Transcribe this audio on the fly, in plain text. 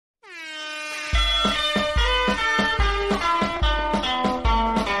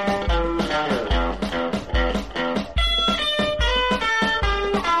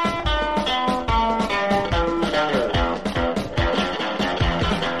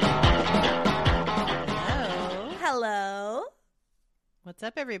What's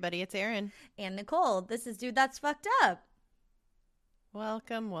up, everybody? It's Erin. And Nicole. This is Dude That's Fucked Up.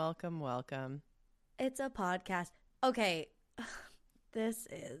 Welcome, welcome, welcome. It's a podcast. Okay, this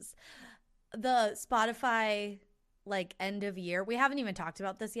is the Spotify end of year. We haven't even talked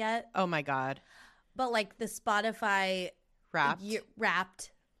about this yet. Oh my God. But the Spotify Wrapped. Wrapped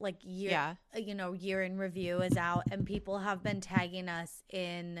year, year in review is out, and people have been tagging us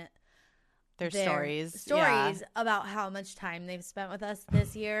in their stories about how much time they've spent with us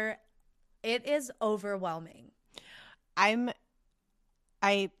this year. It is overwhelming.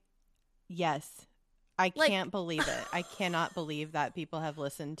 Yes. I can't believe it. I cannot believe that people have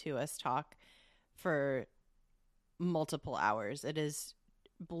listened to us talk for multiple hours. It is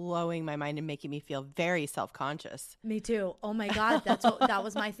blowing my mind and making me feel very self-conscious. Me too. Oh my God. That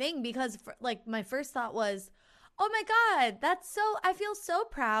was my thing, because my first thought was, oh my God, I feel so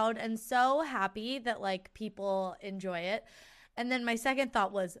proud and so happy that people enjoy it. And then my second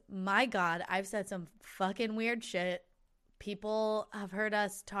thought was, my God, I've said some fucking weird shit. People have heard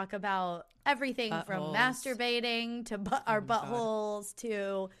us talk about everything from masturbating to our buttholes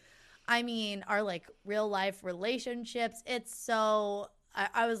to, our real life relationships. It's so,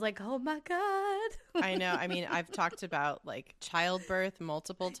 I was like, oh my God. I know. I've talked about childbirth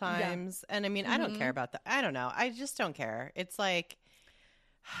multiple times. Yeah. And I don't care about that. I don't know. I just don't care. It's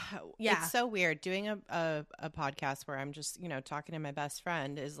it's so weird doing a podcast where I'm just, talking to my best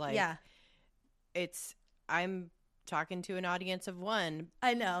friend is I'm talking to an audience of one.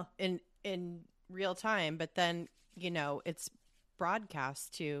 I know. In real time, but then, it's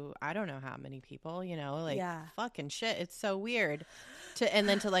broadcast to I don't know how many people, fucking shit. It's so weird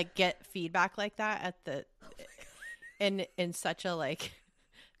to get feedback like that at the in such a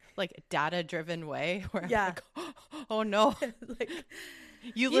data driven way where I'm like, oh no.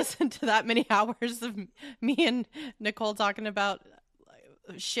 You listen to that many hours of me and Nicole talking about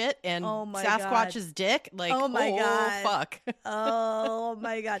shit and Sasquatch's dick. Oh my God. Fuck. Oh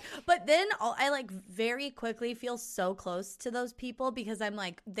my God. But then I very quickly feel so close to those people, because I'm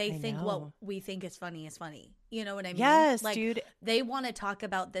they think what we think is funny is funny. You know what I mean? Yes, dude. They want to talk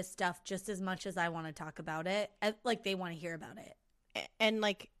about this stuff just as much as I want to talk about it. They want to hear about it.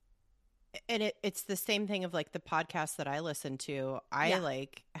 And it's the same thing of the podcast that I listen to. I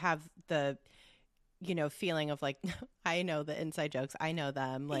have the feeling of I know the inside jokes. I know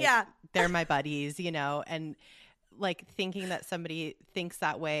them. They're my buddies, and thinking that somebody thinks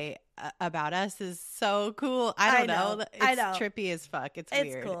that way about us is so cool. I don't know. It's trippy as fuck. It's weird.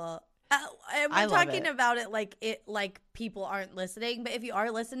 It's cool. And we're talking about it people aren't listening, but if you are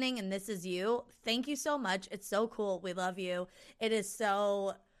listening and this is you, thank you so much. It's so cool. We love you. It is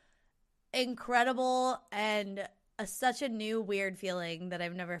so incredible and such a new weird feeling that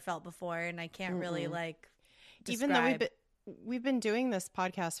I've never felt before, and I can't really describe. Even though we've been doing this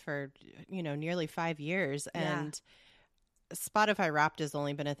podcast for nearly 5 years, and Spotify Wrapped has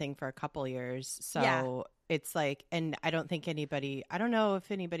only been a thing for a couple years, so it's and I don't know if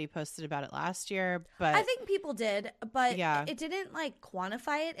anybody posted about it last year, but I think people did, but it didn't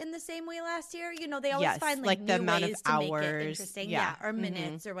quantify it in the same way last year. They always find new the amount ways of to hours, make it interesting, or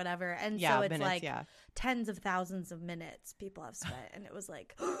minutes or whatever, and so it's minutes, tens of thousands of minutes people have spent, and it was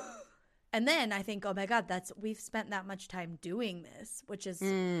and then I think, oh my God, we've spent that much time doing this, which is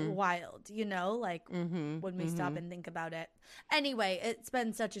wild, when we stop and think about it. Anyway, it's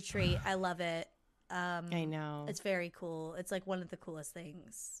been such a treat. I love it. I know. It's very cool. It's one of the coolest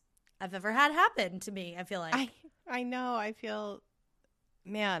things I've ever had happen to me, I feel like. I know. I feel,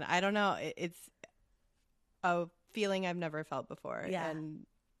 man, I don't know. It's a feeling I've never felt before. Yeah. And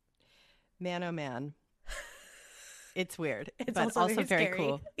man, oh man. It's weird, it's but also very scary.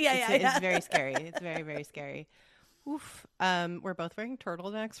 cool. It's very scary. It's very, very scary. Oof. We're both wearing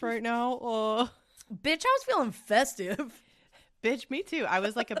turtlenecks right now. Oh. Bitch, I was feeling festive. Bitch, me too. I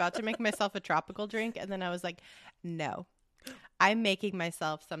was about to make myself a tropical drink, and then I was like, no. I'm making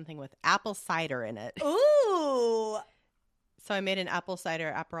myself something with apple cider in it. Ooh. So I made an apple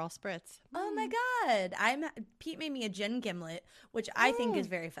cider Aperol spritz. Oh my God. Pete made me a gin gimlet, which I think is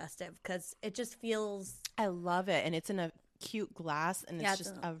very festive because it just feels. I love it. And it's in a cute glass, and it's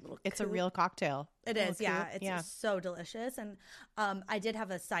just a real cocktail. It is. Yeah. It's so delicious. And I did have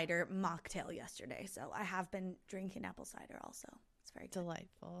a cider mocktail yesterday. So I have been drinking apple cider also. It's very good.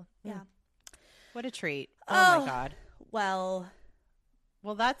 Delightful. Yeah. What a treat. Oh my God. Well,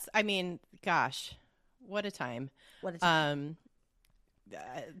 that's, gosh. What a time. What a time.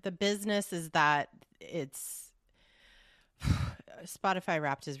 The business is that it's Spotify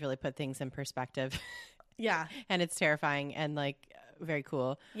Wrapped has really put things in perspective. Yeah. And it's terrifying and very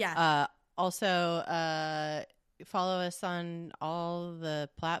cool. Yeah. Also, follow us on all the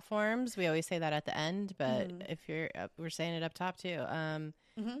platforms. We always say that at the end, but if you're, we're saying it up top too.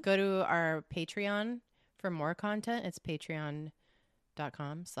 Go to our Patreon for more content. It's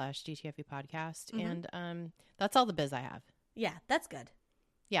patreon.com/DTFU podcast. And that's all the biz I have. Yeah, that's good.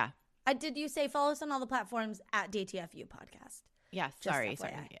 Yeah. Did you say follow us on all the platforms at DTFU podcast? Yes. Just Sorry.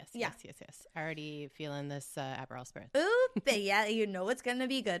 FYI. Yes. Already feeling this Aperol Spritz. Ooh, yeah, you know it's going to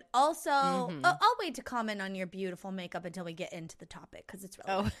be good. Also, I'll wait to comment on your beautiful makeup until we get into the topic because it's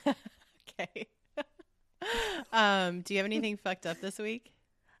really good. Okay. Do you have anything fucked up this week?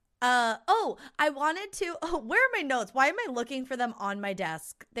 I wanted to. Oh, where are my notes? Why am I looking for them on my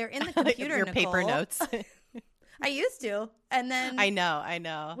desk? They're in the computer. Your paper notes. I used to, and then I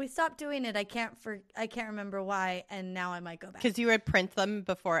know. We stopped doing it. I can't remember why, and now I might go back. Because you would print them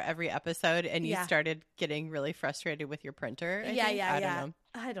before every episode, and you started getting really frustrated with your printer. I don't know.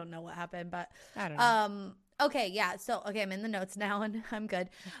 I don't know what happened, but I don't know. Okay, yeah. So, I'm in the notes now, and I'm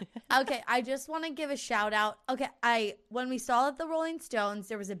good. Okay, I just want to give a shout out. Okay, when we saw the Rolling Stones,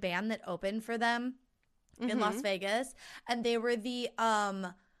 there was a band that opened for them in Las Vegas, and they were the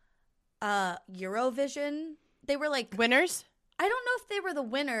Eurovision. They were like winners. I don't know if they were the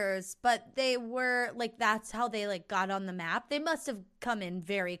winners, but they were like, that's how they like got on the map. They must have come in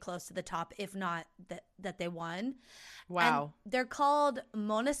very close to the top, if not that they won. Wow. And they're called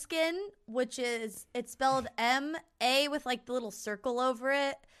Måneskin, which is, it's spelled M-A with like the little circle over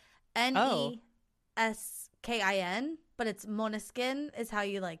it, Neskin, but it's Måneskin is how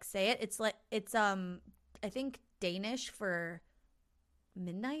you like say it. It's like, it's I think Danish for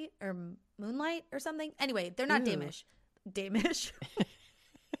midnight or moonlight or something. Anyway, they're not Danish.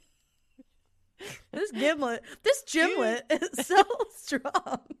 This gimlet is so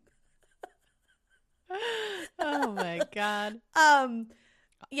strong. Oh my god.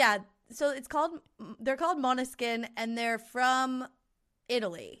 Yeah, so they're called Måneskin, and they're from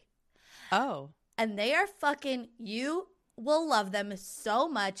Italy. Oh. And they are fucking, you will love them so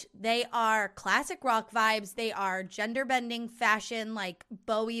much. They are classic rock vibes. They are gender bending fashion, like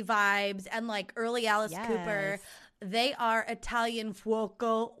Bowie vibes, and like early Alice Cooper. They are Italian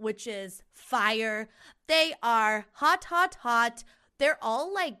fuoco, which is fire. They are hot, hot, hot. They're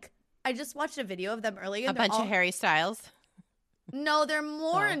all like, I just watched a video of them earlier. A bunch of Harry Styles. No, they're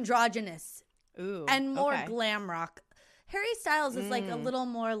more androgynous. Ooh, and more glam rock. Harry Styles is like a little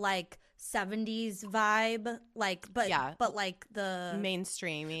more like 70s vibe, like but like the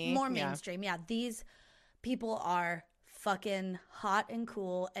mainstreamy, more mainstream. Yeah, these people are fucking hot and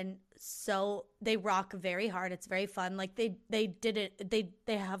cool, and so they rock very hard. It's very fun. Like they did it.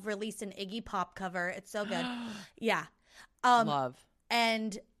 They have released an Iggy Pop cover. It's so good. Yeah, love.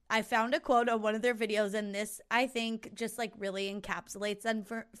 And I found a quote on one of their videos, and this, I think, just like really encapsulates them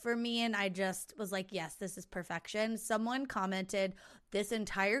for me. And I just was like, yes, this is perfection. Someone commented, this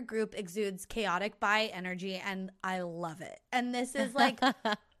entire group exudes chaotic bi energy, and I love it. And this is like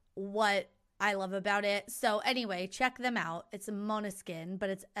what I love about it. So anyway, check them out. It's Måneskin, but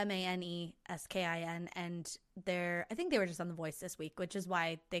it's Maneskin, and I think they were just on The Voice this week, which is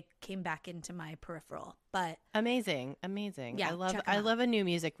why they came back into my peripheral. But amazing. Yeah, I love a new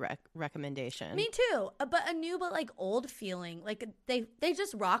music recommendation. Me too. But a new but like old feeling. Like they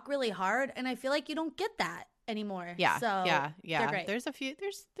just rock really hard, and I feel like you don't get that anymore. Yeah. So yeah. There's a few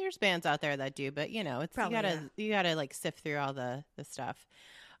there's bands out there that do, but you know, it's you gotta like sift through all the stuff.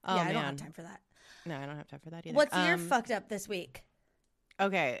 Oh, yeah, I don't have time for that. No, I don't have time for that either. What's your fucked up this week?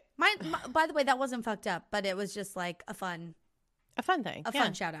 Okay. My, by the way, that wasn't fucked up, but it was just like a fun thing.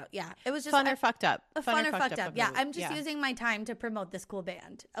 Fun shout out. Yeah. It was just fun or fucked up. Fun or fucked up. Yeah. I'm just using my time to promote this cool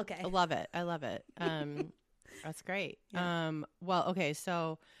band. Okay. I love it. That's great. Yeah. Well, okay.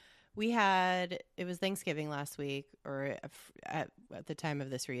 So it was Thanksgiving last week, or at the time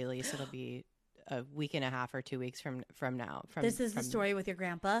of this release, it'll be a week and a half or 2 weeks from now. This is the story with your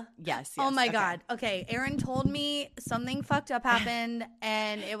grandpa? Yes. Oh my God. Okay. Erin told me something fucked up happened,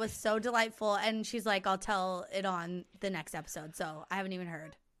 and it was so delightful. And she's like, I'll tell it on the next episode. So I haven't even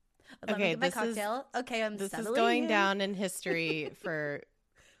heard. Let me get my cocktail. This is going down in history for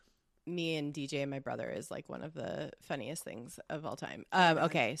me and DJ and my brother is like one of the funniest things of all time.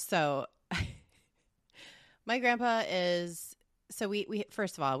 Okay. So my grandpa is, so we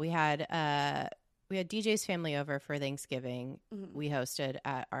first of all, we had DJ's family over for Thanksgiving. Mm-hmm. We hosted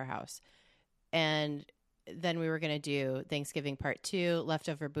at our house, and then we were going to do Thanksgiving part 2,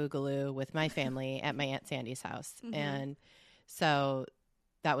 leftover boogaloo with my family at my Aunt Sandy's house. Mm-hmm. And so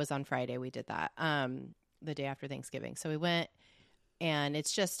that was on Friday. We did that, the day after Thanksgiving. So we went, And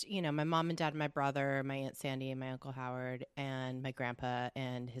it's just, you know, my mom and dad, my brother, my Aunt Sandy, and my Uncle Howard, and my grandpa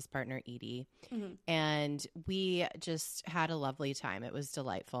and his partner, Edie. Mm-hmm. And we just had a lovely time. It was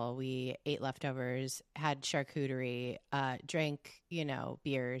delightful. We ate leftovers, had charcuterie, drank, you know,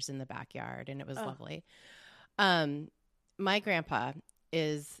 beers in the backyard, and it was lovely. My grandpa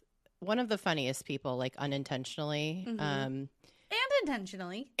is one of the funniest people, like unintentionally. Mm-hmm. And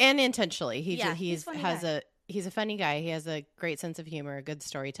intentionally. He's a funny guy. He has a great sense of humor, a good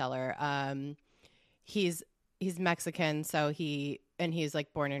storyteller. He's Mexican, so he's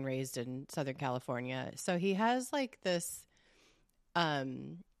like born and raised in Southern California. So he has like this I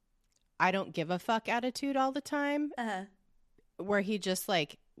don't give a fuck attitude all the time. Where he just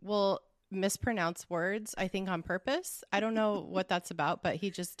like will mispronounce words, I think on purpose. I don't know what that's about, but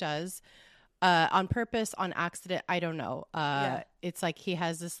he just does. On purpose, on accident, I don't know. It's like he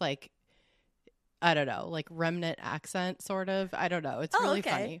has this like, I don't know, like remnant accent sort of. I don't know. It's really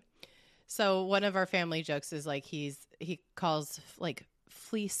funny. So one of our family jokes is like he calls like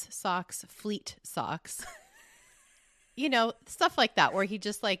fleece socks fleet socks. You know, stuff like that where he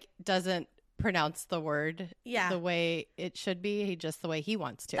just like doesn't pronounce the word the way it should be. He just the way he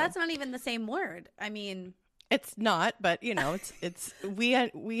wants to. That's not even the same word. I mean, it's not, but you know, it's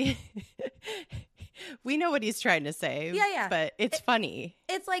we we know what he's trying to say. Yeah. But it's funny.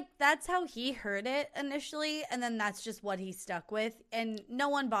 It's like that's how he heard it initially, and then that's just what he stuck with, and no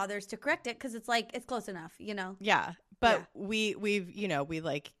one bothers to correct it because it's like it's close enough, you know. Yeah. But we've you know, we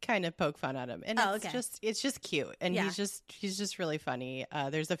like kind of poke fun at him, and it's just cute, and he's just really funny.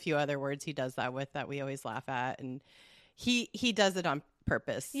 There's a few other words he does that with that we always laugh at, and he does it on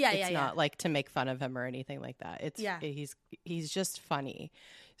purpose. It's not like to make fun of him or anything like that. He's just funny.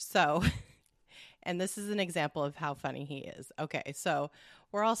 So, and this is an example of how funny he is. Okay, so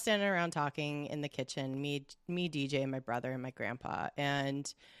we're all standing around talking in the kitchen, me, DJ, my brother, and my grandpa,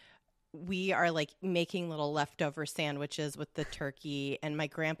 and we are like making little leftover sandwiches with the turkey. And my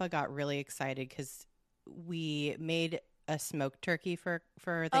grandpa got really excited because we made a smoked turkey for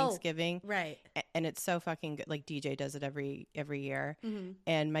Thanksgiving. Right. And it's so fucking good. Like DJ does it every year. Mm-hmm.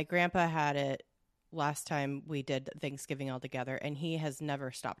 And my grandpa had it last time we did Thanksgiving all together, and he has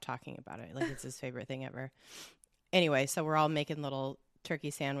never stopped talking about it. Like it's his favorite thing ever. Anyway, so we're all making little turkey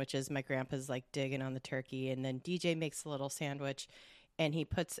sandwiches. My grandpa's like digging on the turkey, and then DJ makes a little sandwich, and he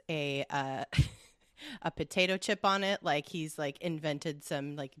puts a potato chip on it, like he's like invented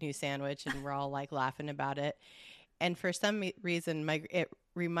some like new sandwich, and we're all like laughing about it. And for some reason, it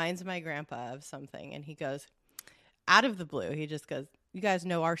reminds my grandpa of something, and he goes, out of the blue, he just goes, "You guys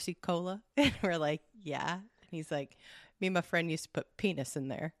know RC Cola?" And we're like, "Yeah." And he's like, "Me and my friend used to put penis in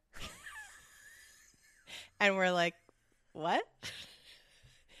there." And we're like, "What?"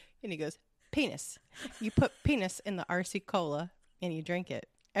 And he goes, "Penis. You put penis in the RC Cola and you drink it."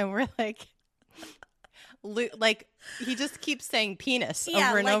 And we're like, like he just keeps saying penis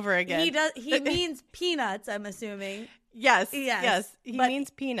over and over again. He means peanuts, I'm assuming. Yes. He means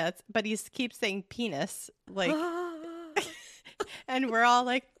peanuts, but he keeps saying penis, like, and we're all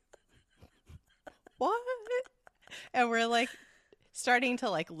like, what? And we're like starting to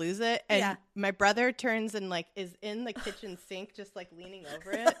like lose it. And my brother turns and like is in the kitchen sink, just like leaning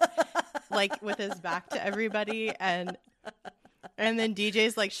over it, like with his back to everybody. And then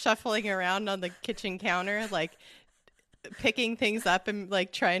DJ's like shuffling around on the kitchen counter, like picking things up and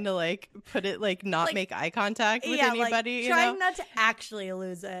like trying to like put it like not like, make eye contact with anybody. Like, trying not to actually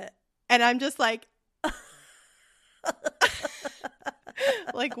lose it. And I'm just like,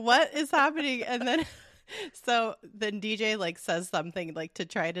 like what is happening? And then then DJ like says something like to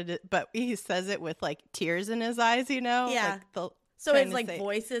try to, but he says it with like tears in his eyes, you know? Yeah. Like so his like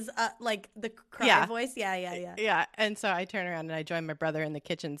voice is like the cry voice. Yeah. Yeah. And so I turn around and I join my brother in the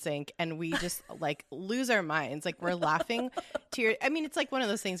kitchen sink, and we just like lose our minds. Like we're laughing. I mean, it's like one of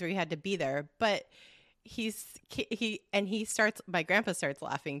those things where you had to be there, but my grandpa starts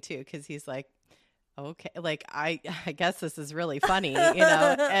laughing too, because he's like, okay, like I guess this is really funny, you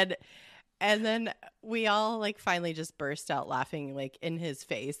know? And then we all like finally just burst out laughing like in his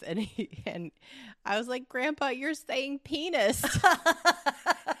face, and I was like, "Grandpa, you're saying penis."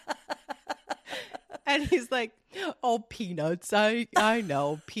 And he's like, "Oh, peanuts. I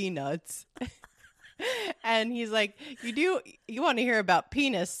know, peanuts." And he's like, you want to hear about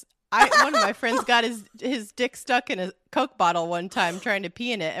penis? One of my friends got his dick stuck in a Coke bottle one time trying to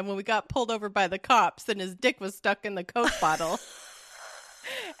pee in it, and when we got pulled over by the cops, then his dick was stuck in the Coke bottle.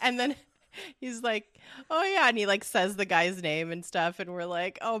 And then he's like, "Oh yeah," and he like says the guy's name and stuff, and we're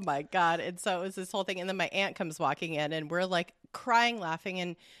like, "Oh my God." And so it was this whole thing, and then my aunt comes walking in, and we're like crying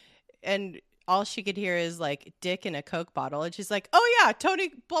laughing, and all she could hear is like dick in a Coke bottle, and she's like, "Oh yeah,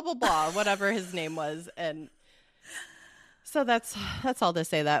 Tony blah blah blah, whatever his name was." And so that's all to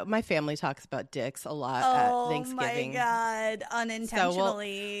say that my family talks about dicks a lot at Thanksgiving. Oh my God,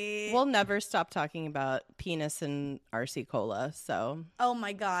 unintentionally. So we'll never stop talking about penis and RC Cola. So oh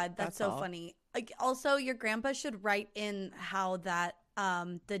my God, that's so funny. Like, also, your grandpa should write in how that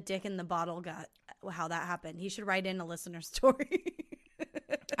the dick in the bottle how that happened. He should write in a listener story.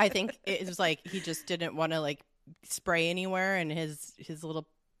 I think it was like he just didn't want to like spray anywhere, and his little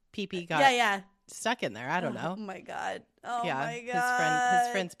pee-pee got stuck in there. I don't know. Oh my God. Oh my God.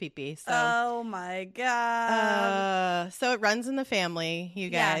 His friend's pee-pee. So. Oh my God. So it runs in the family, you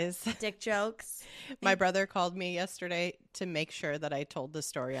guys. Yeah. Dick jokes. My brother called me yesterday to make sure that I told the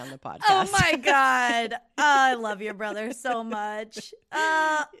story on the podcast. Oh my God. I love your brother so much.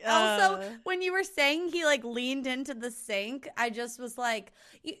 Also, when you were saying he like leaned into the sink, I just was like,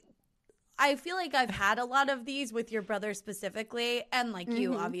 I feel like I've had a lot of these with your brother specifically, and like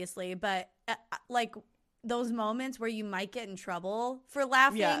you obviously, but like those moments where you might get in trouble for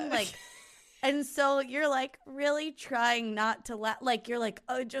laughing, like, and so you're like really trying not to laugh, like you're like,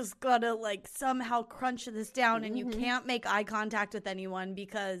 I just gotta like somehow crunch this down, and you can't make eye contact with anyone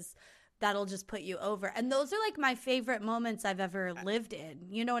because that'll just put you over. And those are like my favorite moments I've ever lived in.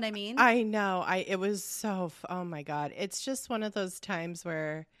 You know what I mean? I know. It was so, oh my God. It's just one of those times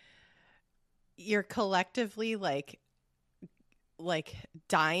where you're collectively like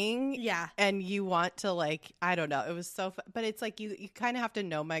dying, and you want to like, I don't know, it was so but it's like you kind of have to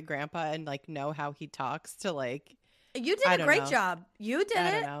know my grandpa and like know how he talks to like, you did a great job. You did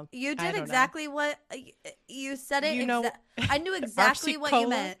it. You did exactly what you said it. I knew exactly what you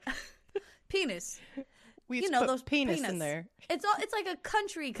meant. Penis. We put those penis in there. It's like a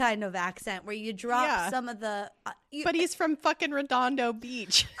country kind of accent where you drop some of the. But he's from fucking Redondo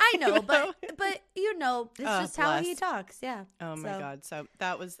Beach. I know, but you know, it's just how he talks. Yeah. Oh my God! So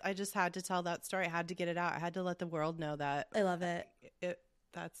that was. I just had to tell that story. I had to get it out. I had to let the world know that. I love it.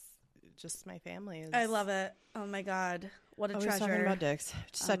 That's just my family. I love it. Oh my God! What a treasure. Talking about dicks.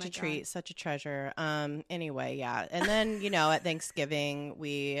 Such a treat. Such a treasure. Anyway, yeah, and then at Thanksgiving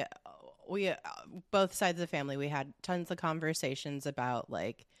we both sides of the family, we had tons of conversations about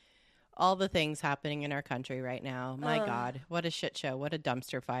like all the things happening in our country right now. My God, what a shit show. What a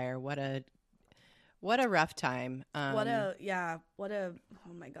dumpster fire. What a rough time. Oh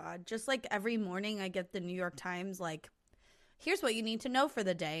my God. Just like every morning I get the New York Times, like, here's what you need to know for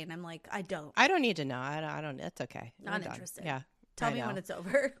the day. And I'm like, I don't need to know. I don't, that's okay. Not interested. Yeah. Tell me when it's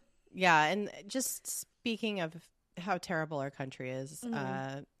over. Yeah. And just speaking of how terrible our country is,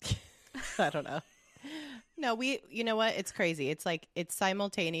 I don't know. No, you know what? It's crazy. It's like, it's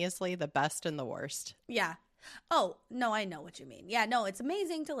simultaneously the best and the worst. Yeah. Oh, no, I know what you mean. Yeah, no, it's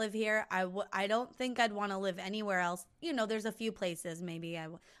amazing to live here. I don't think I'd want to live anywhere else. You know, there's a few places maybe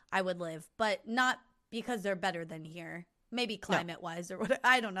I would live, but not because they're better than here. Maybe climate wise or what.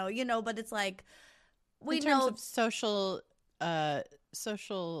 I don't know, you know, but it's like, in terms of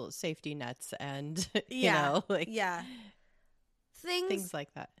social safety nets and, you know, like. Yeah. Things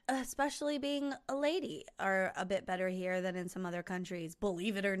like that, especially being a lady, are a bit better here than in some other countries,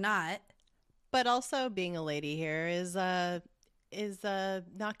 believe it or not. But also being a lady here is not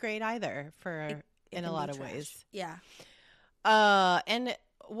great either in a lot of ways. Yeah. And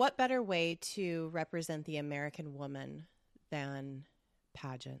what better way to represent the American woman than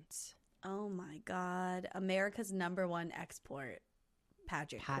pageants? Oh my God. America's #1 export,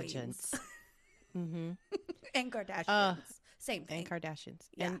 pageants. Mm-hmm. And Kardashians. Same thing. And Kardashians.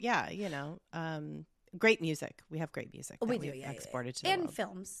 Yeah. And yeah, you know, great music. We have great music. We do, exported to the and world.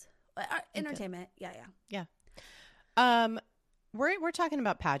 Films. Entertainment. Yeah. We're talking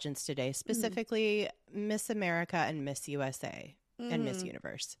about pageants today, specifically Miss America and Miss USA and Miss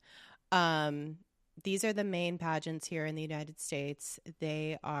Universe. These are the main pageants here in the United States.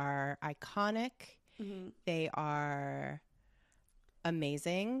 They are iconic. Mm-hmm. They are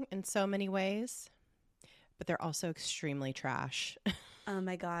amazing in so many ways, but they're also extremely trash. Oh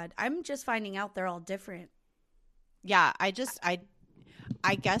my God. I'm just finding out they're all different. Yeah, I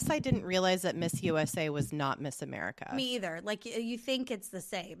guess I didn't realize that Miss USA was not Miss America. Me either. Like, you think it's the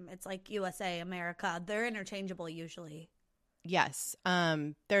same. It's like USA, America. They're interchangeable usually. Yes.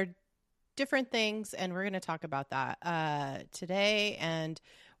 They're different things, and we're going to talk about that today and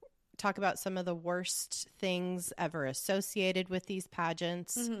talk about some of the worst things ever associated with these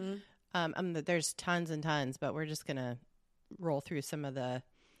pageants. Mm-hmm. There's tons and tons, but we're just going to roll through some of the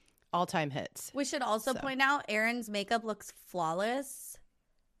all-time hits. We should also point out Erin's makeup looks flawless.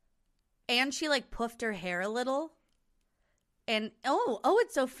 And she like puffed her hair a little. And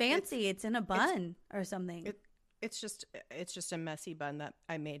it's so fancy. It's in a bun or something. It's just a messy bun that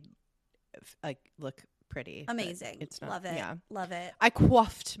I made like look pretty. Amazing. It's not, love it. Yeah. Love it. I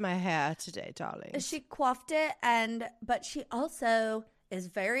coiffed my hair today, darling. She coiffed it, but she also is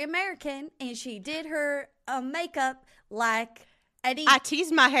very American, and she did her makeup like Eddie. I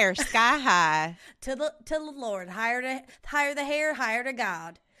teased my hair sky high to the Lord. Higher the hair, higher to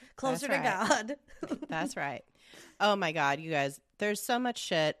God. Closer to God. That's right. Oh my God, you guys, there's so much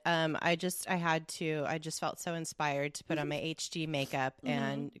shit. I just felt so inspired to put on my HD makeup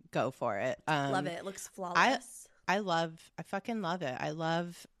and go for it. Love it. It looks flawless. I fucking love it. I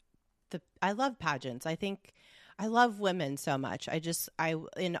love pageants. I love women so much. I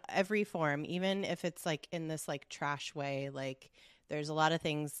in every form, even if it's like in this like trash way, like there's a lot of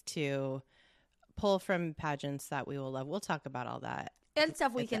things to pull from pageants that we will love. We'll talk about all that. And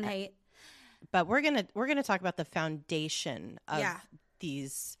stuff we can hate. But we're gonna talk about the foundation of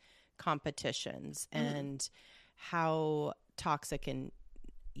these competitions and how toxic and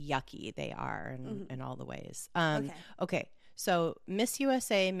yucky they are in all the ways. Okay. So Miss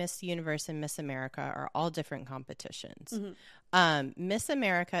USA, Miss Universe, and Miss America are all different competitions. Miss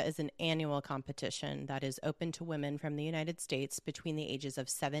America is an annual competition that is open to women from the United States between the ages of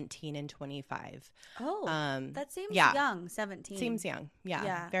 17 and 25. That seems young. 17 seems young.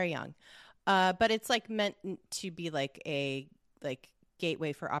 Yeah, very young. But it's like meant to be like a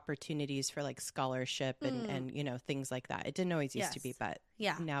gateway for opportunities for like scholarship and you know, things like that. It didn't always used to be, but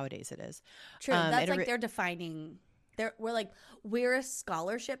nowadays it is. True. That's like they're defining. We're a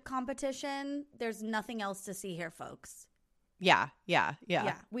scholarship competition. There's nothing else to see here, folks. Yeah.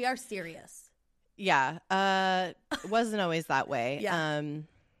 We are serious. Yeah. It wasn't always that way.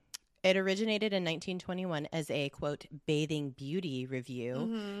 It originated in 1921 as a, quote, bathing beauty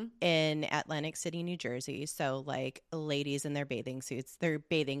review in Atlantic City, New Jersey. So, like, ladies in their bathing suits, their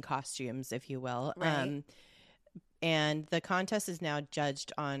bathing costumes, if you will. Right. And the contest is now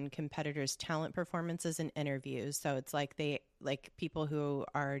judged on competitors' talent performances and interviews. So it's like people who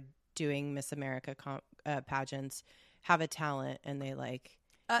are doing Miss America pageants have a talent and they like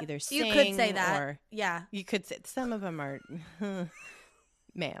either sing you could say that. Or you could say some of them are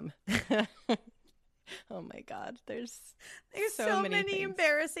ma'am. Oh my God, there's so many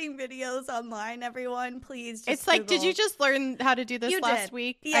embarrassing videos online. Everyone, please. It's like, did you just learn how to do this last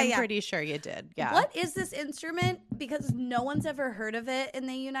week? I'm pretty sure you did. Yeah. What is this instrument? Because no one's ever heard of it in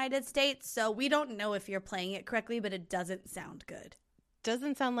the United States, so we don't know if you're playing it correctly. But it doesn't sound good.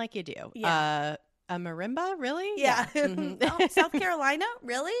 Doesn't sound like you do. Yeah. A marimba, really? Yeah. Oh, South Carolina,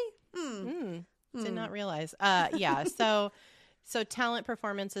 really? Did not realize. So talent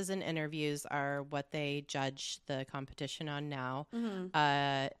performances and interviews are what they judge the competition on now.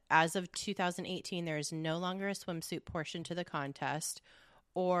 As of 2018, there is no longer a swimsuit portion to the contest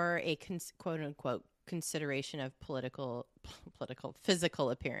or a quote-unquote consideration of physical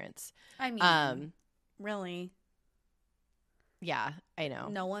appearance. I mean, really? Yeah, I know.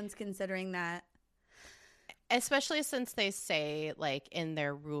 No one's considering that. Especially since they say, like, in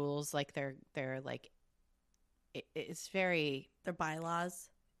their rules, like, they're like, it's very... Their bylaws.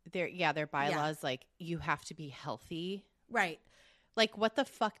 Their bylaws, like, you have to be healthy. Right. Like, what the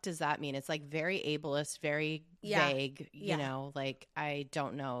fuck does that mean? It's, like, very ableist, very vague, you know? Like, I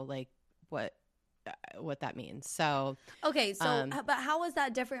don't know, like, what that means. So... Okay, so, but how is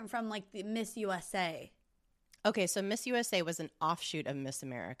that different from, like, the Miss USA? Okay, so Miss USA was an offshoot of Miss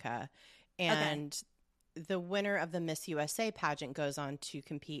America. And... the winner of the Miss USA pageant goes on to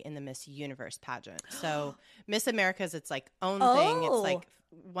compete in the Miss Universe pageant. So Miss America is its like own thing. It's like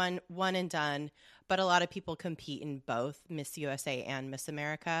one and done. But a lot of people compete in both Miss USA and Miss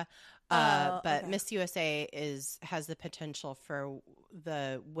America. But Miss USA has the potential for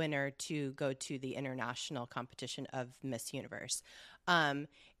the winner to go to the international competition of Miss Universe. And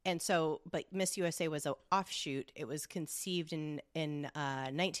so, but Miss USA was an offshoot. It was conceived in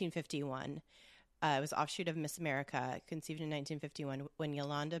 1951. It was offshoot of Miss America, conceived in 1951 when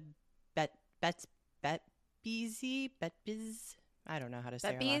Yolanda Betbiz, I don't know how to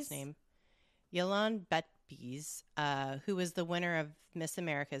say her last name. Yolanda Betbiz, who was the winner of Miss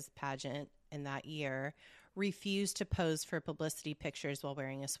America's pageant in that year, refused to pose for publicity pictures while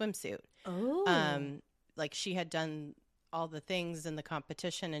wearing a swimsuit. Like she had done all the things in the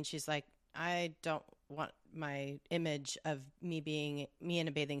competition, and she's like, I don't want my image of me in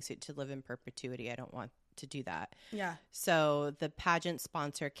a bathing suit to live in perpetuity. I don't want to do that. Yeah. So the pageant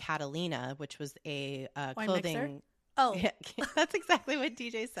sponsor Catalina, which was a clothing. Mixer? Oh, yeah, that's exactly what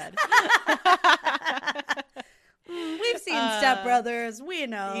DJ said. We've seen Step Brothers. We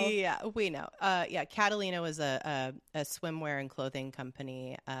know. Yeah, we know. Catalina was a swimwear and clothing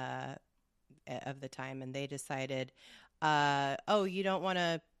company of the time, and they decided, you don't want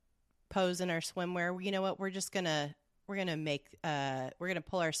to pose in our swimwear. You know what? We're gonna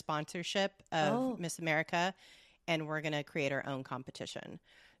pull our sponsorship of Miss America, and we're gonna create our own competition.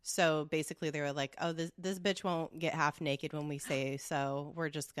 So basically, they were like, "Oh, this bitch won't get half naked when we say so. We're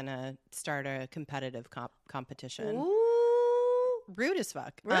just gonna start a competitive competition." Ooh, rude as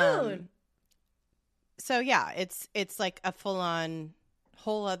fuck. Rude. So yeah, it's like a full on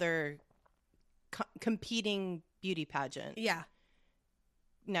whole other competing beauty pageant. Yeah.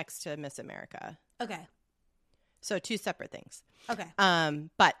 Next to Miss America. Okay. So two separate things. Okay.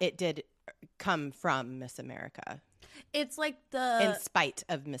 But it did come from Miss America. It's like in spite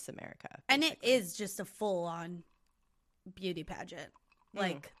of Miss America. Basically. And it is just a full-on beauty pageant.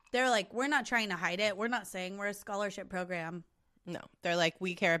 Like, they're like, we're not trying to hide it. We're not saying we're a scholarship program. No. They're like,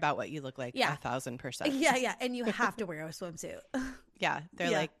 we care about what you look like 1,000%. Yeah. And you have to wear a swimsuit. Yeah.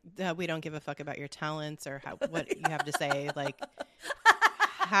 They're like, we don't give a fuck about your talents or what you have to say. Like,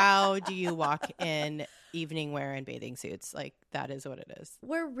 how do you walk in evening wear and bathing suits? Like, that is what it is.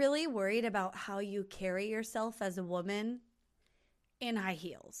 We're really worried about how you carry yourself as a woman in high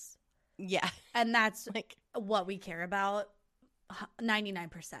heels. Yeah. And that's like what we care about 99%.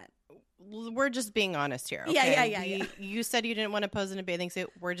 We're just being honest here. Okay? Yeah. You said you didn't want to pose in a bathing suit.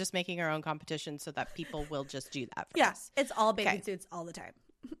 We're just making our own competition so that people will just do that for us. It's all bathing suits all the time.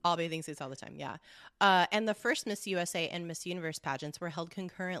 All bathing suits all the time, yeah. And the first Miss USA and Miss Universe pageants were held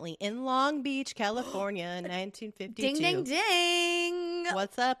concurrently in Long Beach, California in 1952. Ding, ding, ding.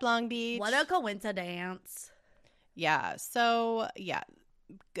 What's up, Long Beach? What a coincidence. Yeah, so,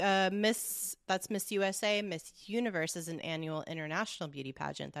 Miss USA. Miss Universe is an annual international beauty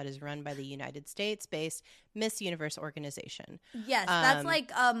pageant that is run by the United States-based Miss Universe organization. Yes, that's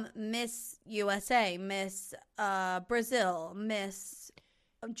like Miss USA, Miss Brazil, Miss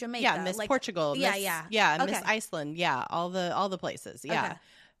Jamaica, Miss like, Portugal, yeah, okay. Miss Iceland, all the places, yeah.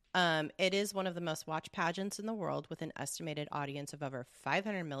 Okay. It is one of the most watched pageants in the world with an estimated audience of over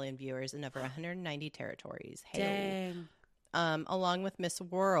 500 million viewers in over 190 territories. Dang. Along with Miss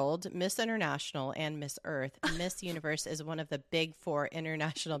World, Miss International, and Miss Earth, Miss Universe is one of the big 4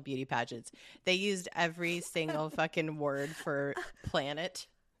 international beauty pageants. They used every single fucking word for planet.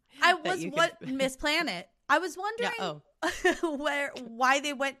 Miss Planet. I was wondering why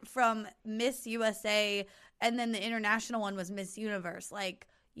they went from Miss USA and then the international one was Miss Universe. Like,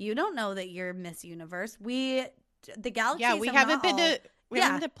 you don't know that you're Miss Universe. The galaxies. Yeah, we haven't been to. We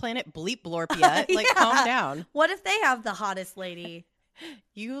haven't been to planet Bleep Blorp yet. Like, calm down. What if they have the hottest lady?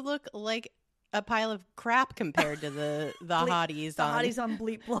 You look like a pile of crap compared to the hotties. The hotties on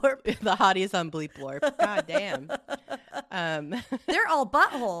Bleep Blorp. The hotties on Bleep Blorp. God damn. They're all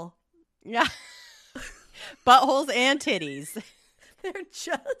butthole. Yeah. Buttholes and titties. They're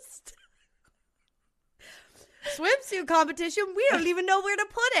just swimsuit competition. We don't even know where to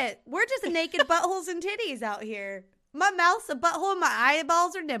put it. We're just naked buttholes and titties out here. My mouth's a butthole, my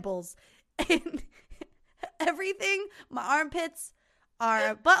eyeballs are nipples. And everything, my armpits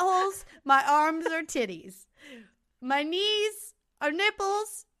are buttholes, my arms are titties. My knees are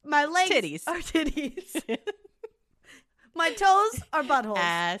nipples, my legs are titties. My toes are buttholes.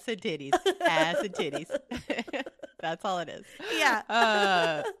 Ass and titties. Ass and titties. That's all it is.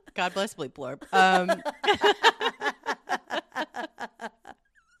 Yeah. God bless Bleep Blorp.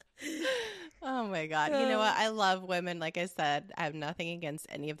 Oh my God. You know what? I love women. Like I said, I have nothing against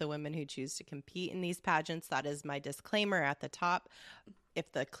any of the women who choose to compete in these pageants. That is my disclaimer at the top.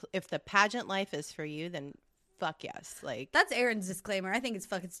 If the pageant life is for you, then fuck yes. Like, that's Erin's disclaimer. I think it's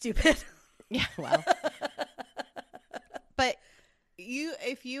fucking stupid. Yeah, well. But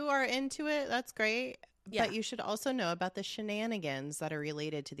if you are into it, that's great. Yeah. But you should also know about the shenanigans that are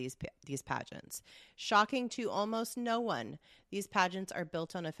related to these pageants. Shocking to almost no one, these pageants are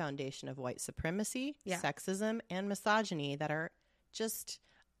built on a foundation of white supremacy, sexism, and misogyny that are just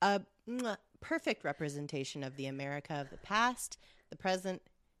a perfect representation of the America of the past, the present,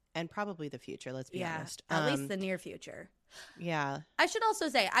 and probably the future, let's be honest. At least the near future. Yeah. I should also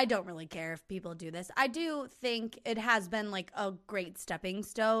say, I don't really care if people do this. I do think it has been like a great stepping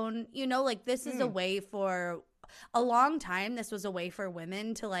stone. You know, like this is a way for a long time. This was a way for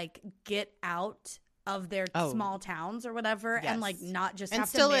women to like get out of their small towns or whatever and like not just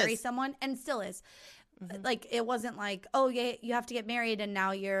have to marry someone, and still is. Mm-hmm. Like, it wasn't like, oh yeah, you have to get married and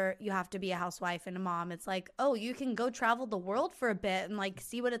now you have to be a housewife and a mom. It's like, oh, you can go travel the world for a bit and like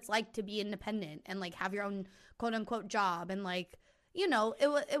see what it's like to be independent and like have your own quote unquote job. And like, you know,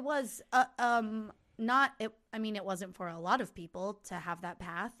 it was I mean, it wasn't for a lot of people to have that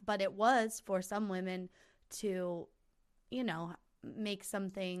path, but it was for some women to, you know, make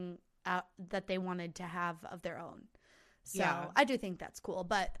something that they wanted to have of their own. So I do think that's cool.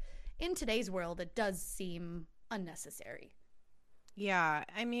 But in today's world, it does seem unnecessary. Yeah.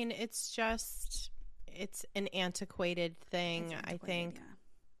 I mean, it's an antiquated thing, I think. Yeah.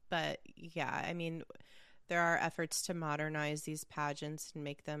 But yeah, I mean, there are efforts to modernize these pageants and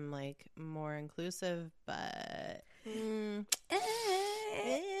make them like more inclusive, but we'll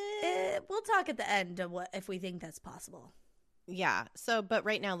talk at the end of what if we think that's possible. Yeah. So, but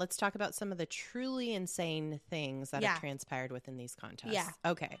right now, let's talk about some of the truly insane things that have transpired within these contests. Yeah.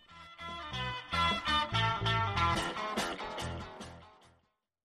 Okay.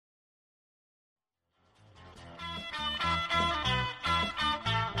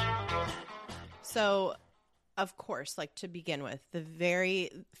 So, of course, like to begin with, the very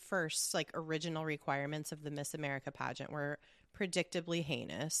first like original requirements of the Miss America pageant were predictably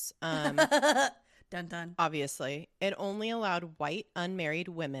heinous. Dun dun. Obviously, it only allowed white unmarried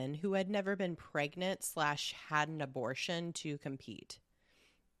women who had never been pregnant / had an abortion to compete.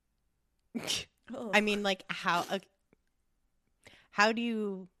 I mean, like how do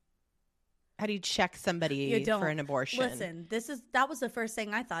you check somebody for an abortion? Listen, that was the first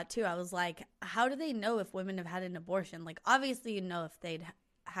thing I thought too. I was like, how do they know if women have had an abortion? Like, obviously, you know if they'd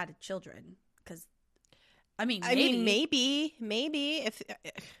had children, because maybe if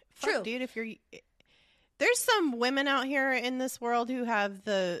true, fuck, dude. If you're there's some women out here in this world who have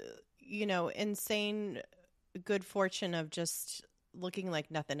the, you know, insane good fortune of just looking like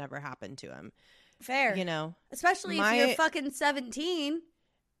nothing ever happened to them. Fair, you know, especially if you're fucking 17.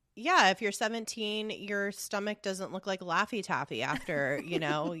 Yeah, if you're 17, your stomach doesn't look like Laffy Taffy after, you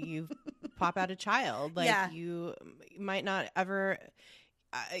know, you pop out a child. Like, you might not ever,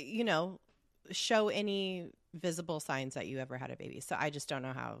 you know, show any visible signs that you ever had a baby. So I just don't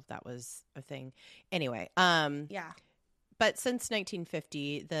know how that was a thing. Anyway, but since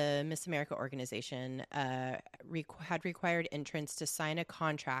 1950, the Miss America organization had required entrants to sign a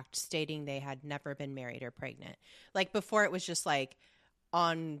contract stating they had never been married or pregnant. Like, before it was just like,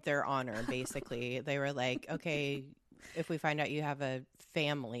 on their honor, basically. They were like, okay, if we find out you have a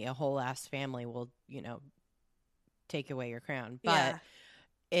family, a whole ass family, we'll, you know, take away your crown. But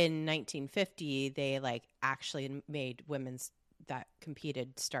in 1950, they like actually made women that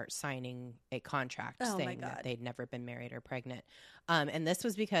competed start signing a contract saying that they'd never been married or pregnant. And this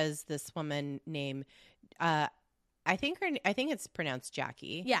was because this woman named, I think it's pronounced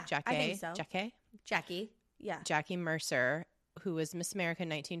Jackie. Yeah, Jackie. I think so. Jackie. Yeah. Jackie Mercer, who was Miss America in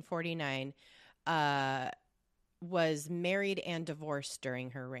 1949, was married and divorced during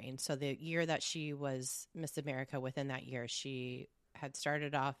her reign. So the year that she was Miss America, within that year, she had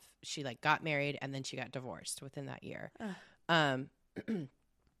started off, she like got married and then she got divorced within that year. And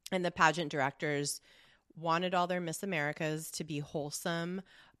the pageant directors wanted all their Miss Americas to be wholesome,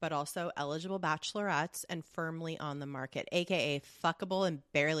 but also eligible bachelorettes and firmly on the market, aka fuckable and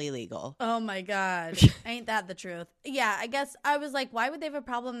barely legal. Oh my God. Ain't that the truth? Yeah, I guess I was like, why would they have a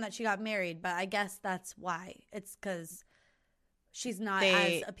problem that she got married? But I guess that's why. It's because she's not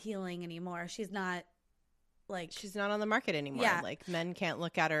as appealing anymore. She's not on the market anymore. Yeah. Like, men can't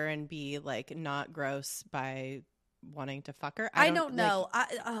look at her and be like not gross by wanting to fuck her. I don't know.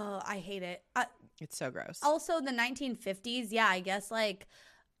 I hate it. It's so gross. Also, the 1950s, yeah, I guess like,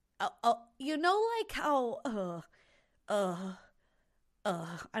 you know, like how, I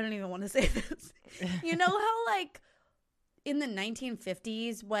don't even want to say this. You know how like in the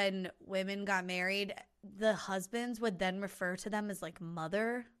 1950s when women got married, the husbands would then refer to them as like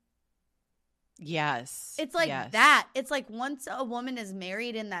mother? Yes. It's like that. It's like once a woman is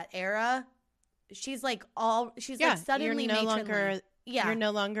married in that era, she's like suddenly you're no matronly. Longer you're no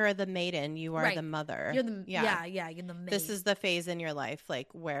longer the maiden, you are the mother. You're the you're the maid. This is the phase in your life like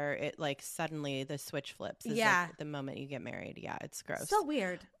where it like suddenly the switch flips is like the moment you get married. Yeah, it's gross. So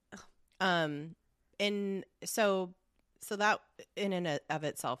weird. And so that in and of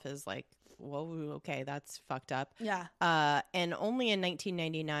itself is like, whoa, okay, that's fucked up. Yeah. And only in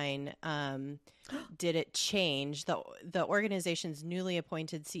 1999 did it change. The organization's newly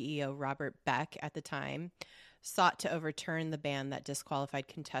appointed CEO, Robert Beck, at the time, sought to overturn the ban that disqualified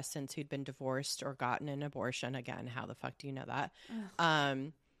contestants who'd been divorced or gotten an abortion. Again, how the fuck do you know that?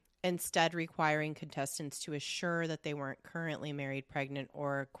 Instead, requiring contestants to assure that they weren't currently married, pregnant,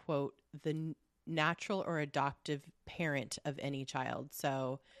 or, quote, the natural or adoptive parent of any child.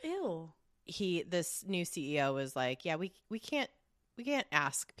 So, ew. This new CEO was like, yeah, we can't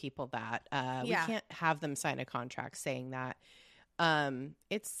ask people that. We can't have them sign a contract saying that.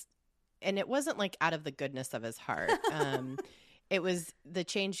 and it wasn't like out of the goodness of his heart. It was, the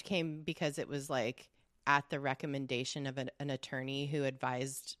change came because it was like at the recommendation of an attorney who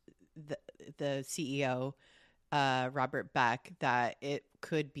advised the CEO, Robert Beck, that it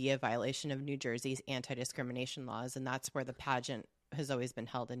could be a violation of New Jersey's anti-discrimination laws, and that's where the pageant has always been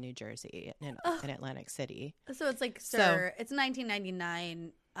held in New Jersey, in Atlantic City. So it's like, sir, it's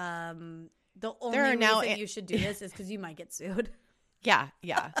 1999. The only reason you should do this is because you might get sued. Yeah.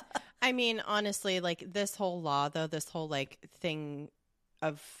 I mean, honestly, like this whole law, though, this whole like thing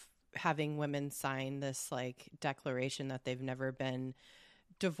of having women sign this like declaration that they've never been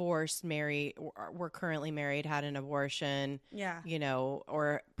divorced, married, or were currently married, had an abortion, you know,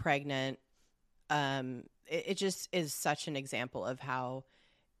 or pregnant. It just is such an example of how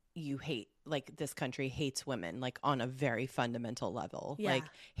you hate, like this country hates women, like on a very fundamental level, like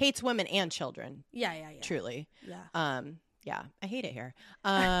hates women and children. Yeah. Truly. Yeah, I hate it here.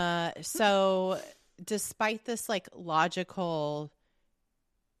 So despite this like logical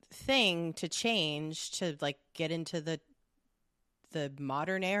thing to change to like get into the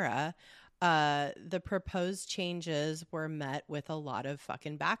modern era, the proposed changes were met with a lot of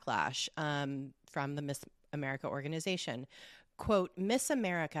fucking backlash from the Miss America organization. Quote, Miss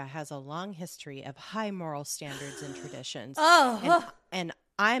America has a long history of high moral standards and traditions. And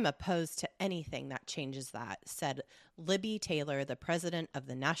I'm opposed to anything that changes that, said Libby Taylor, the president of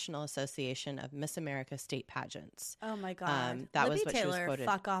the National Association of Miss America State Pageants. Oh my God. That Libby was what Taylor, she was quoted.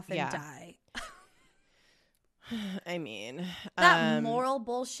 Fuck off and die. I mean, that moral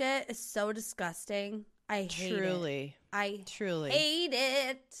bullshit is so disgusting. I hate it. I truly hate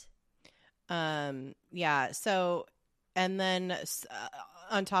it. Yeah. So, and then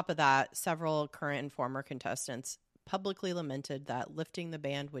on top of that, several current and former contestants publicly lamented that lifting the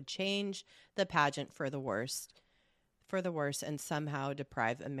ban would change the pageant for the worse, and somehow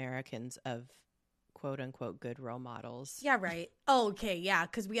deprive Americans of quote unquote good role models. Yeah, right. Oh, okay. Yeah.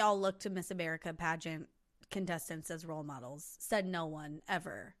 Because we all look to Miss America pageant contestants as role models. Said no one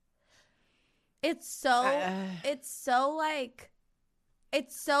ever. It's such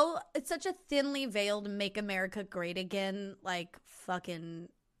a thinly veiled make America great again, like fucking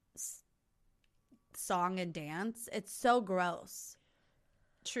song and dance. It's so gross.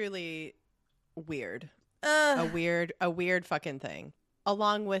 Truly weird. Ugh. A weird fucking thing.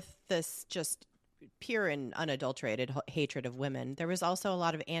 Along with this just pure and unadulterated hatred of women, there was also a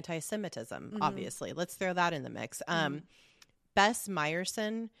lot of anti-Semitism, obviously. Let's throw that in the mix. Bess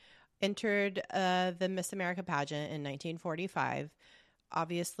Meyerson entered the Miss America pageant in 1945.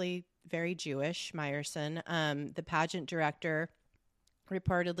 Obviously very Jewish, Meyerson. The pageant director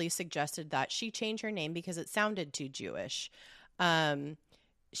reportedly suggested that she change her name because it sounded too Jewish.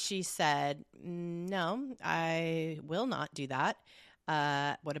 She said, no, I will not do that.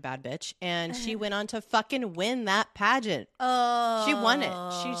 What a bad bitch. And she went on to fucking win that pageant. Oh. She won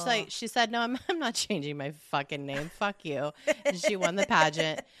it. She said, no, I'm not changing my fucking name. Fuck you. And she won the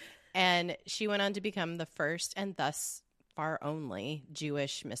pageant. And she went on to become the first and thus far only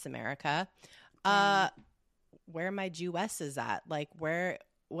Jewish Miss America. Where my Jewesses at? Like,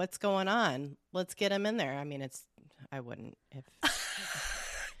 what's going on? Let's get them in there. I mean, I wouldn't if.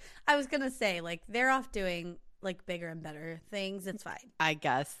 I was going to say, like, they're off doing like bigger and better things. It's fine, I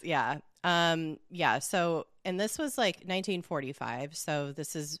guess. Yeah. So, and this was like 1945. So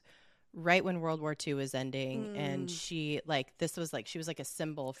this is right when World War II was ending. And she was like a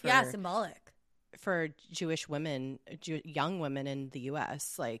symbol for, symbolic for Jewish women, young women in the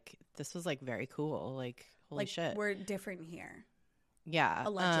US. Like, this was like very cool. Like, holy shit. We're different here. Yeah.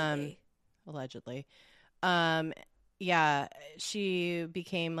 Allegedly. Yeah, she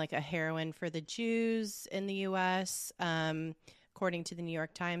became like a heroine for the Jews in the U.S., according to the New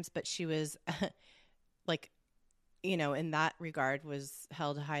York Times. But she was like, you know, in that regard was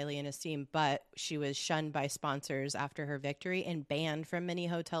held highly in esteem. But she was shunned by sponsors after her victory and banned from many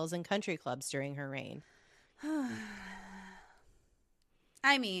hotels and country clubs during her reign.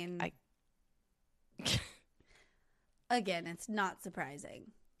 I mean, again, it's not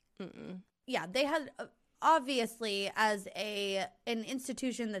surprising. Yeah, they had... obviously, as an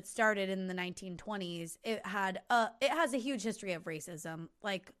institution that started in the 1920s, it has a huge history of racism,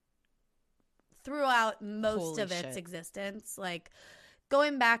 like throughout most of its existence. Like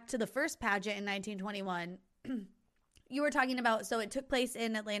going back to the first pageant in 1921, you were talking about, so it took place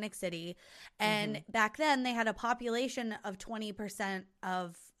in Atlantic City, and back then they had a population of 20%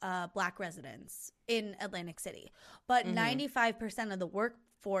 of Black residents in Atlantic City, but 95% of the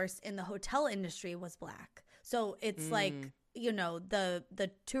workforce in the hotel industry was Black. So it's like, you know, the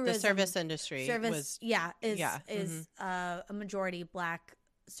tourism, the service industry is a majority Black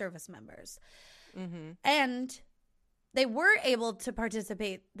service members. Mm-hmm. And they were able to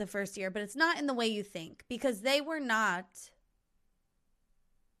participate the first year, but it's not in the way you think, because they were not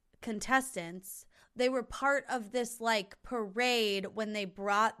contestants. They were part of this like parade when they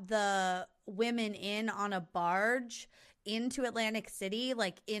brought the women in on a barge into Atlantic City,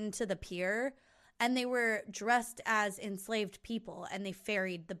 like into the pier, and they were dressed as enslaved people and they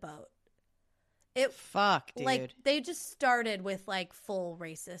ferried the boat. Fuck, dude. Like they just started with like full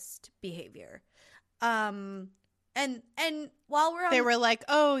racist behavior. And while we're on, they were like,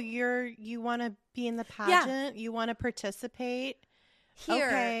 "Oh, you want to be in the pageant? You want to participate? Here,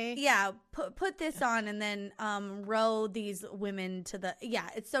 okay. Yeah, put this on and then row these women to the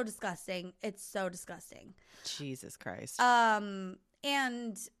it's so disgusting. It's so disgusting. Jesus Christ. And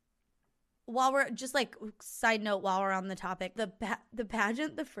while we're just like side note, while we're on the topic, the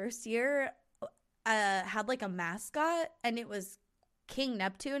pageant the first year had like a mascot, and it was King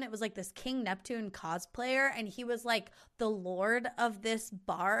Neptune. It was like this King Neptune cosplayer, and he was like the lord of this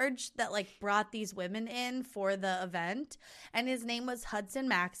barge that like brought these women in for the event, and his name was Hudson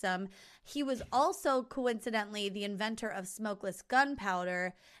Maxim. He was also coincidentally the inventor of smokeless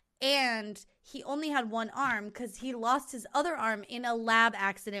gunpowder, and he only had one arm because he lost his other arm in a lab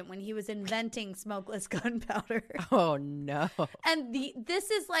accident when he was inventing smokeless gunpowder. Oh no. And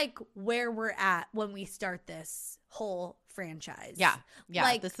this is like where we're at when we start this whole franchise. Yeah.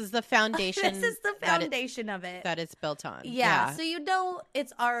 Like, this is the foundation. This is the foundation of it. That it's built on. Yeah. So you know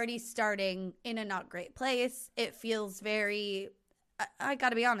it's already starting in a not great place. It feels very, I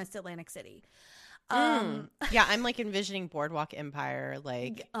gotta be honest, Atlantic City. Yeah, I'm like envisioning Boardwalk Empire,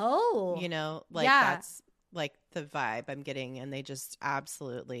 like, you know, like that's like the vibe I'm getting, and they just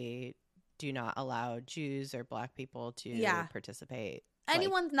absolutely do not allow Jews or Black people to participate.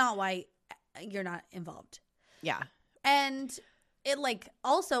 Anyone's not white, you're not involved. Yeah. And it like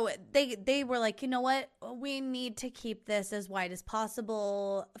also they were like, you know what, we need to keep this as white as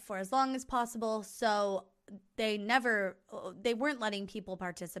possible for as long as possible. So they weren't letting people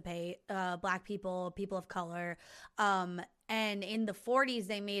participate, Black people, people of color. And in the 40s,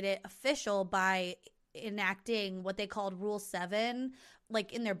 they made it official by enacting what they called Rule 7,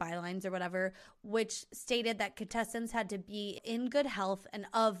 like in their bylines or whatever, which stated that contestants had to be in good health and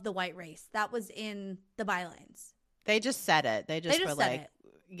of the white race. That was in the bylines. They just said it. They just were like,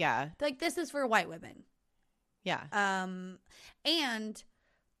 yeah. Like, this is for white women. Yeah. And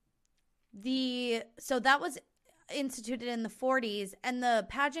so that was instituted in the 40s, and the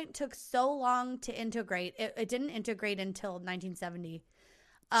pageant took so long to integrate. It didn't integrate until 1970.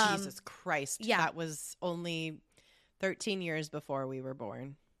 Jesus Christ. Yeah. That was only 13 years before we were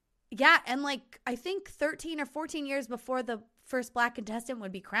born. Yeah, and like I think 13 or 14 years before the first Black contestant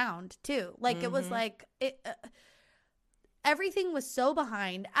would be crowned too. Like it was like everything was so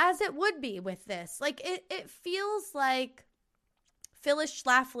behind, as it would be with this. Like it feels like Phyllis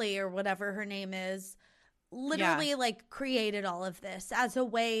Schlafly or whatever her name is literally like created all of this as a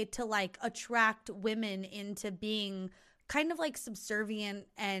way to like attract women into being kind of like subservient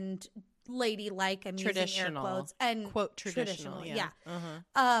and ladylike, and using air quotes, and quote traditional. Yeah.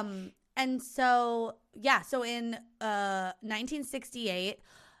 Uh-huh. And so so in 1968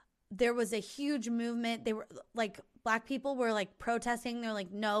 there was a huge movement. They were like, Black people were like protesting. They're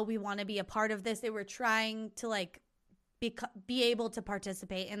like, no, we want to be a part of this. They were trying to like be able to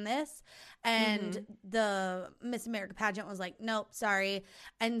participate in this, and the Miss America pageant was like, nope, sorry.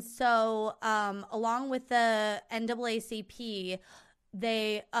 And so along with the NAACP,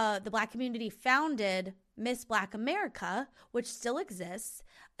 the Black community founded Miss Black America, which still exists,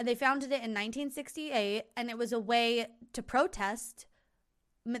 and they founded it in 1968, and it was a way to protest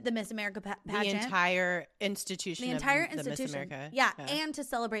the Miss America pageant, the entire institution, Miss America. Yeah, and to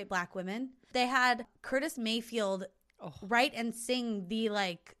celebrate Black women. They had Curtis Mayfield write and sing the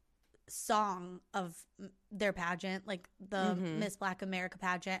like song of their pageant, like the Miss Black America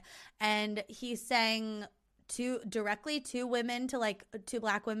pageant, and he sang directly to women, to like to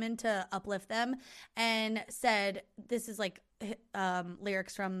Black women, to uplift them, and said, this is like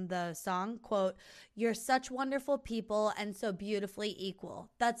lyrics from the song, quote, "You're such wonderful people and so beautifully equal."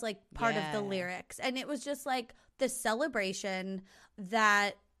 That's like part of the lyrics. And it was just like this celebration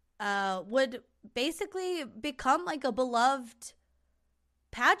that would basically become like a beloved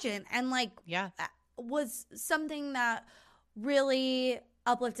pageant, and like was something that really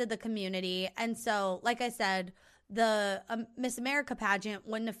uplifted the community. And so, like I said, the Miss America pageant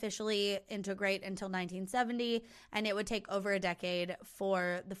wouldn't officially integrate until 1970, and it would take over a decade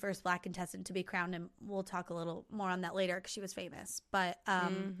for the first Black contestant to be crowned. And we'll talk a little more on that later because she was famous, but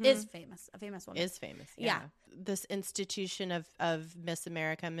is famous, a famous woman. Is famous, yeah. This institution of Miss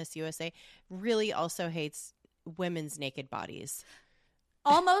America, Miss USA really also hates women's naked bodies.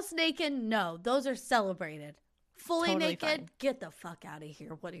 Almost naked, no. Those are celebrated. Fully Totally naked, fine. Get the fuck out of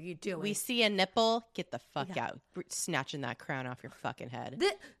here. What are you doing? We see a nipple, get the fuck out. We're snatching that crown off your fucking head.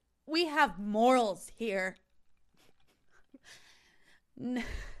 We have morals here.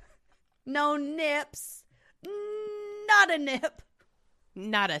 No nips. Not a nip.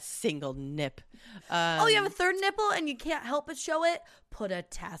 Not a single nip. You have a third nipple and you can't help but show it? Put a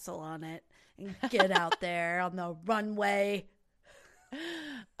tassel on it and get out there on the runway.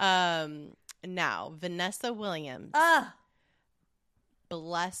 Now, Vanessa Williams.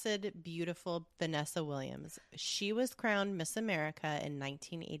 Blessed, beautiful Vanessa Williams. She was crowned Miss America in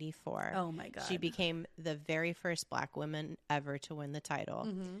 1984. Oh, my God. She became the very first Black woman ever to win the title.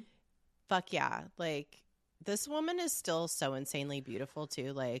 Mm-hmm. Fuck yeah. Like, this woman is still so insanely beautiful,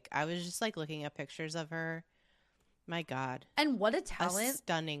 too. Like, I was just, like, looking at pictures of her. My God. And what a talent. A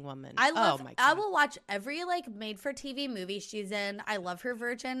stunning woman. I love, oh my God. I will watch every like made for TV movie she's in. I love her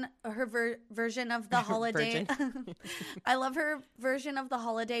version of the holiday. I love her version of the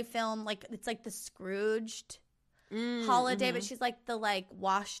holiday film. Like it's like the Scrooged holiday, but she's like the like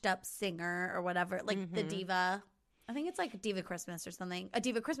washed up singer or whatever. Like the diva. I think it's like a Diva Christmas or something. A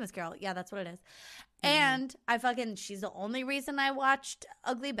Diva Christmas Carol. Yeah, that's what it is. And she's the only reason I watched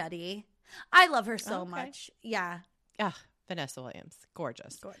Ugly Betty. I love her so much. Yeah. Vanessa Williams.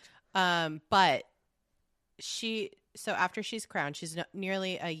 Gorgeous. But so after she's crowned, she's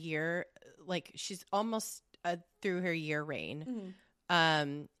nearly a year, like she's almost through her year reign.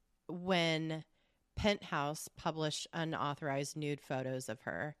 When Penthouse published unauthorized nude photos of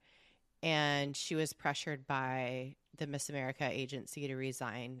her, and she was pressured by the Miss America agency to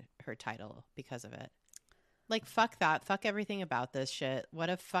resign her title because of it. Like, fuck that. Fuck everything about this shit.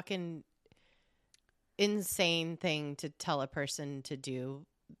 What a fucking insane thing to tell a person to do.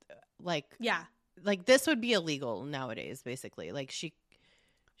 Like, yeah, like this would be illegal nowadays, basically. Like she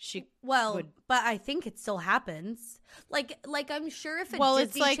would, but I think it still happens. Like I'm sure if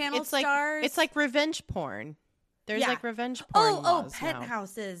Disney Channel stars, it's like revenge porn. There's like revenge porn laws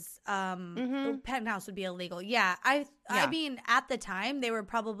Penthouses. Penthouse would be illegal. Yeah. I mean, at the time, they were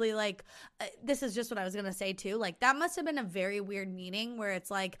probably like, this is just what I was going to say too. Like, that must have been a very weird meeting where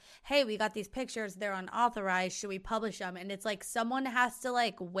it's like, hey, we got these pictures. They're unauthorized. Should we publish them? And it's like someone has to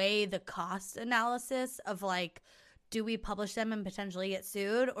like weigh the cost analysis of like, do we publish them and potentially get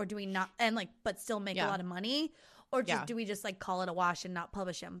sued, or do we not? And like, but still make a lot of money. Or do we just like call it a wash and not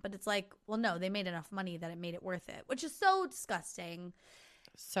publish them? But it's like, well, no, they made enough money that it made it worth it, which is so disgusting.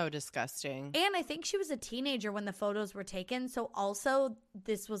 So disgusting. And I think she was a teenager when the photos were taken. So also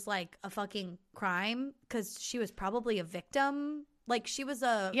this was like a fucking crime because she was probably a victim. Like she was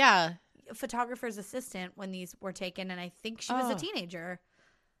a photographer's assistant when these were taken. And I think she was a teenager.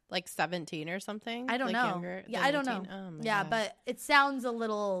 Like 17 or something? I don't know. Younger yeah, I don't 18? know. Oh yeah, God. but it sounds a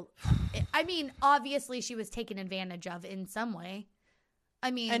little... I mean, obviously she was taken advantage of in some way.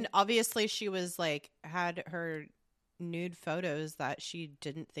 I mean... And obviously she was like, had her nude photos that she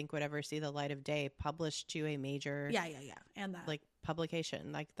didn't think would ever see the light of day published to a major... Yeah. And that. Like,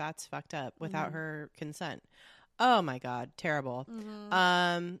 publication. Like, that's fucked up without her consent. Oh my God. Terrible.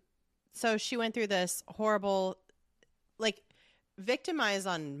 So she went through this horrible... Like... victimized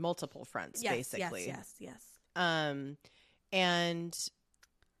on multiple fronts, basically. Yes. And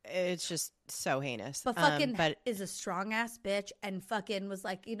it's just so heinous. But is a strong ass bitch and fucking was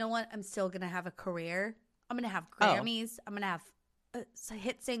like, you know what? I'm still gonna have a career. I'm gonna have Grammys. I'm gonna have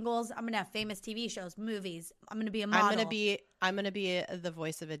hit singles. I'm gonna have famous TV shows, movies. I'm gonna be a model. I'm gonna be the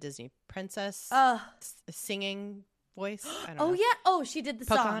voice of a Disney princess. Singing voice. I don't know. Yeah. Oh, she did the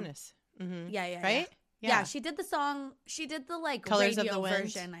Pocahontas. song. Yeah. Right. Yeah, she did the song. She did the like Colors radio of the Wind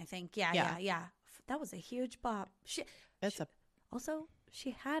version, I think. Yeah. That was a huge bop. She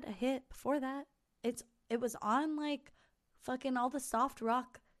had a hit before that. It was on like fucking all the soft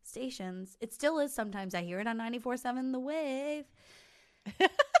rock stations. It still is sometimes. I hear it on 94.7 The Wave.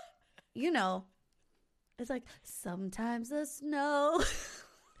 You know. It's like sometimes the snow.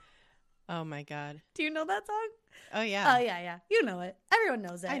 Oh my God. Do you know that song? Oh yeah. Oh yeah. You know it. Everyone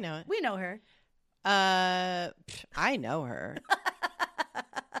knows it. I know it. We know her. I know her.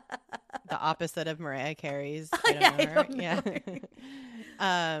 The opposite of Mariah Carey's. I don't know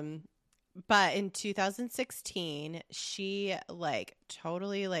her. But in 2016, she like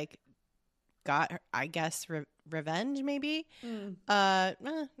totally like got, I guess, revenge, maybe. I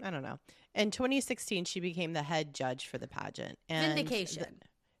don't know. In 2016, she became the head judge for the pageant. And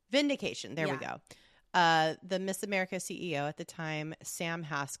Vindication. There we go. The Miss America CEO at the time, Sam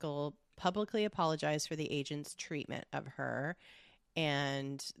Haskell, publicly apologized for the agent's treatment of her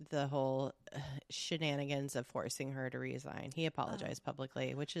and the whole shenanigans of forcing her to resign. He apologized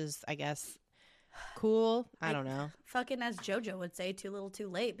publicly, which is, I guess, cool. I don't know. Fucking, as JoJo would say, too little too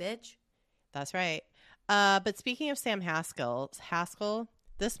late, bitch. That's right. But speaking of Sam Haskell,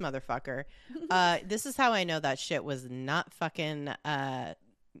 this motherfucker, this is how I know that shit was not fucking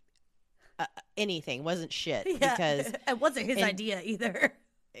anything. Wasn't shit. Yeah, because it wasn't his idea either.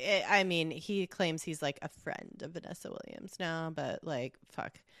 I mean, he claims he's like a friend of Vanessa Williams now, but like,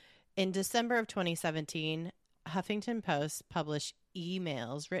 fuck. In December of 2017, Huffington Post published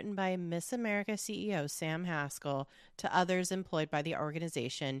emails written by Miss America CEO Sam Haskell to others employed by the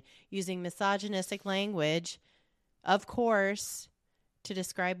organization using misogynistic language, of course, to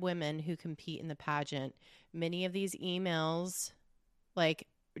describe women who compete in the pageant. Many of these emails, like,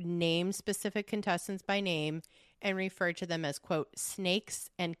 name specific contestants by name and refer to them as, quote, snakes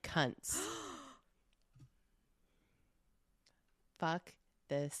and cunts. Fuck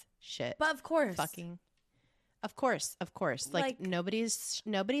this shit. But of course. Of course. Like nobody's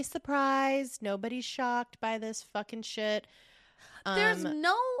surprised. Nobody's shocked by this fucking shit.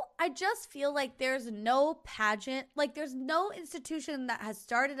 I just feel like there's no pageant, like there's no institution that has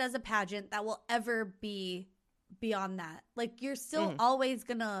started as a pageant that will ever be beyond that. Like, you're still always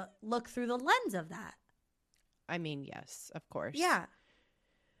gonna look through the lens of that. I mean, yes, of course. Yeah.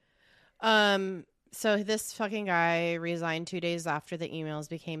 So this fucking guy resigned 2 days after the emails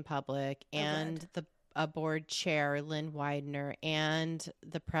became public, and the board chair, Lynn Widener, and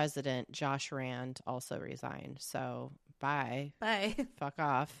the president, Josh Rand, also resigned. So bye. Fuck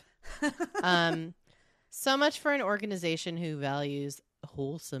off. So much for an organization who values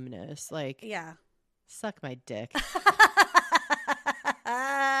wholesomeness. Like, yeah. Suck my dick. Fuck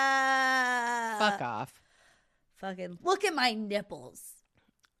off. Fucking look at my nipples.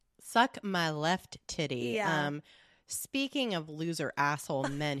 Suck my left titty. Yeah. Speaking of loser asshole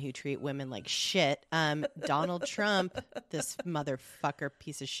men who treat women like shit, Donald Trump, this motherfucker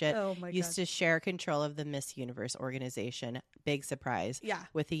piece of shit, used to share control of the Miss Universe organization. Big surprise. Yeah.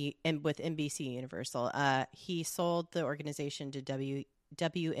 With NBC Universal. He sold the organization to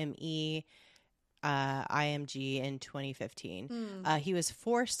WME IMG in 2015. He was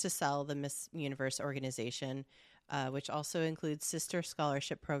forced to sell the Miss Universe organization, which also includes sister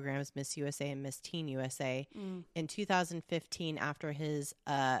scholarship programs Miss USA and Miss Teen USA, in 2015 after his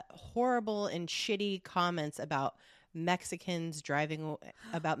horrible and shitty comments about Mexicans driving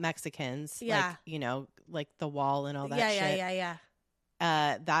about Mexicans. Yeah. Like, you know, like the wall and all that shit. Yeah.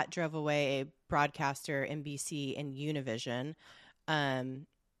 That drove away a broadcaster, NBC and Univision.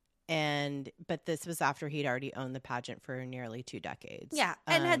 But this was after he'd already owned the pageant for nearly 2 decades. Yeah,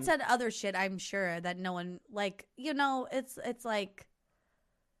 and had said other shit, I'm sure, that no one, like, you know, it's like.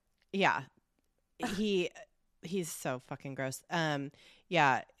 Yeah. He's so fucking gross.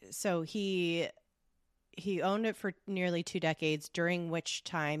 Yeah, so he owned it for nearly 2 decades, during which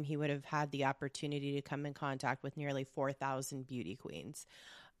time he would have had the opportunity to come in contact with nearly 4,000 beauty queens.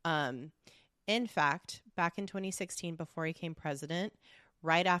 In fact, back in 2016, before he became president,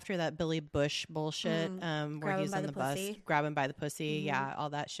 right after that Billy Bush bullshit, where he's on the bus, grab him by the pussy, yeah,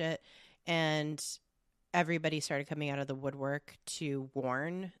 all that shit. And everybody started coming out of the woodwork to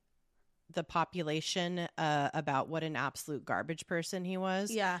warn the population about what an absolute garbage person he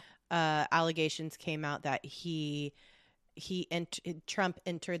was. Yeah. Allegations came out that Trump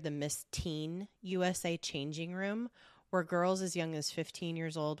entered the Miss Teen USA changing room, where girls as young as 15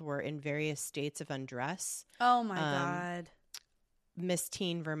 years old were in various states of undress. Oh, my God. Miss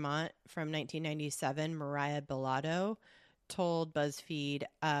Teen Vermont from 1997, Mariah Bellotto, told BuzzFeed,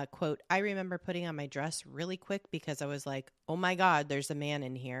 quote, "I remember putting on my dress really quick because I was like, oh my God, there's a man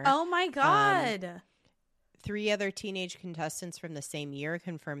in here." Oh my God. 3 other teenage contestants from the same year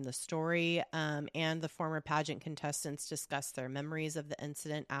confirmed the story, and the former pageant contestants discussed their memories of the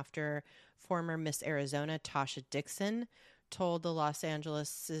incident after former Miss Arizona, Tasha Dixon, told the Los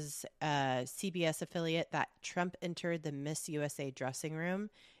Angeles' CBS affiliate that Trump entered the Miss USA dressing room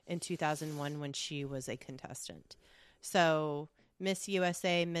in 2001 when she was a contestant. So Miss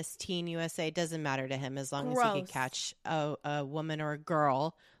USA, Miss Teen USA, doesn't matter to him as long as he could catch a woman or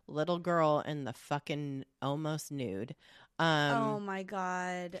a little girl in the fucking almost nude. Oh my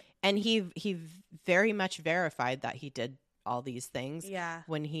God. And he very much verified that he did all these things. Yeah.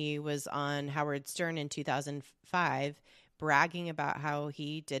 When he was on Howard Stern in 2005, bragging about how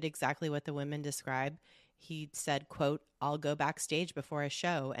he did exactly what the women describe. He said, quote, "I'll go backstage before a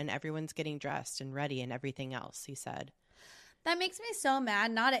show and everyone's getting dressed and ready and everything else," he said. That makes me so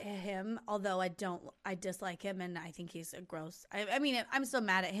mad. Not at him, although I dislike him and I think he's a gross. I mean, I'm so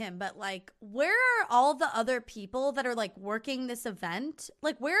mad at him, but like, where are all the other people that are like working this event?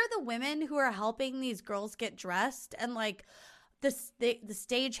 Like, where are the women who are helping these girls get dressed and like the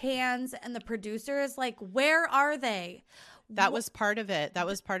stage hands and the producers? Like, where are they? That was part of it.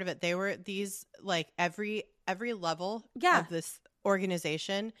 They were these, like, every level of this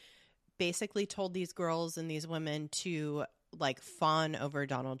organization basically told these girls and these women to like fawn over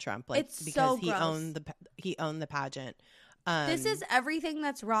Donald Trump, like, it's because so he owned the pageant. This is everything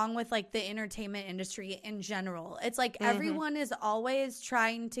that's wrong with like the entertainment industry in general. It's like everyone is always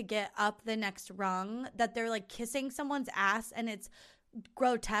trying to get up the next rung, that they're like kissing someone's ass, and it's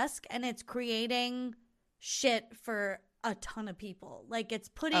grotesque and it's creating shit for a ton of people. Like, it's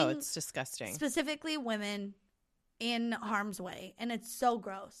putting it's disgusting, specifically women, in harm's way, and it's so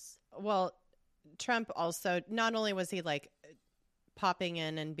gross. Well, Trump also, not only was he like popping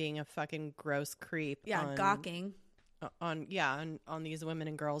in and being a fucking gross creep, gawking on these women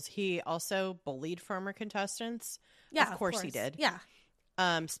and girls, he also bullied former contestants. Of course he did.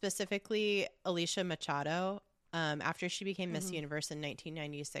 Specifically Alicia Machado, after she became Miss Universe in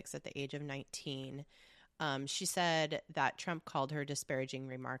 1996 at the age of 19. She said that Trump called her disparaging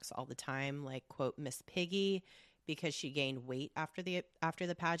remarks all the time, like, quote, "Miss Piggy," because she gained weight after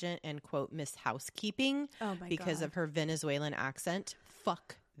the pageant, and, quote, "Miss Housekeeping," because of her Venezuelan accent.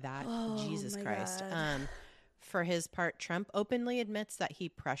 Fuck that. Jesus Christ. For his part, Trump openly admits that he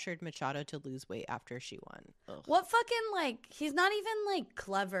pressured Machado to lose weight after she won. Ugh. What fucking, like, he's not even like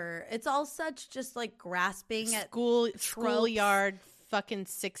clever. It's all such just like grasping at schoolyard fucking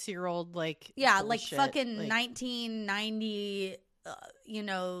 6-year-old, like, bullshit. Like fucking, like, 1990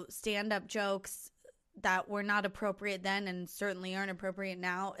 stand-up jokes that were not appropriate then and certainly aren't appropriate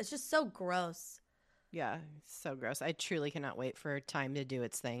now. It's just so gross. Yeah, so gross. I truly cannot wait for time to do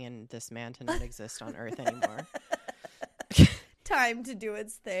its thing and this man to not exist on Earth anymore. Time to do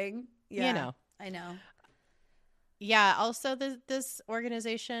its thing. Yeah, you know. I know. Yeah, also this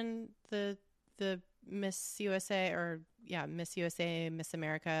organization, the Miss USA, Miss USA, Miss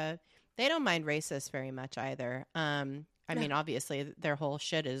America, they don't mind racists very much either. I mean, obviously, their whole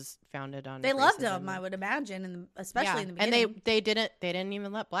shit is founded on. They loved them, I would imagine, and especially in the beginning. And they didn't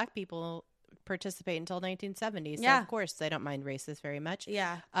even let black people participate until 1970. So of course they don't mind racists very much.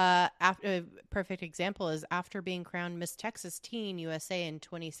 Yeah. A perfect example is after being crowned Miss Texas Teen USA in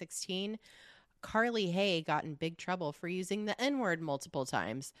 2016, Carly Hay got in big trouble for using the N-word multiple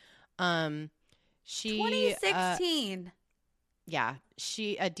times. 2016. A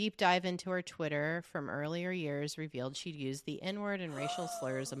deep dive into her Twitter from earlier years revealed she'd used the N-word and racial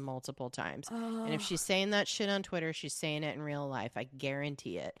slurs multiple times. And if she's saying that shit on Twitter, she's saying it in real life. I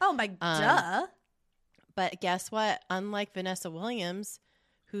guarantee it. Oh my duh. But guess what? Unlike Vanessa Williams,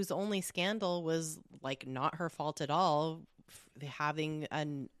 whose only scandal was like not her fault at all, having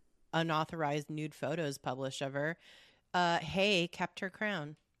an unauthorized nude photos published of her, Hay kept her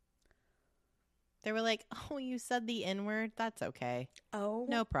crown. They were like, "Oh, you said the N-word? That's okay. Oh,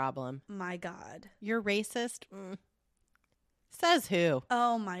 no problem. My God. You're racist? Says who?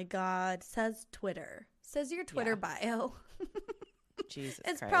 Oh, my God. Says Twitter. Says your Twitter bio. Jesus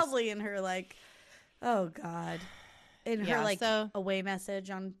It's Christ. probably in her, like, oh, God. In her, like, away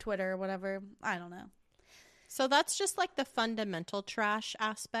message on Twitter or whatever. I don't know. So that's just, like, the fundamental trash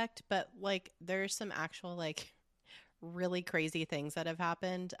aspect. But, like, there's some actual, like, really crazy things that have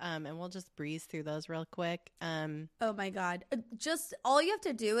happened, and we'll just breeze through those real quick. Oh my God, just all you have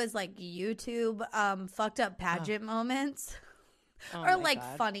to do is like YouTube fucked up pageant moments or like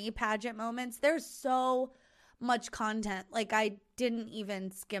God. Funny pageant moments. There's so much content. Like, I didn't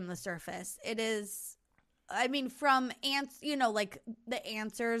even skim the surface. It is, I mean, from like the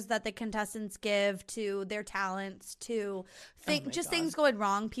answers that the contestants give to their talents to things going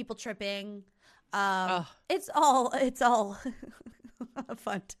wrong, people tripping. It's all a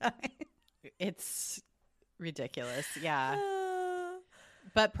fun time. It's ridiculous. Yeah.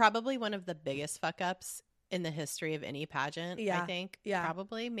 But probably one of the biggest fuck ups in the history of any pageant, I think. Yeah.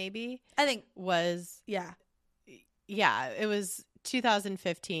 Probably, maybe. I think was it was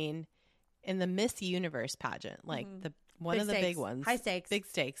 2015 in the Miss Universe pageant, like one of the big ones. High stakes. Big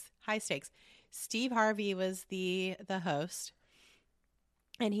stakes. High stakes. Steve Harvey was the host.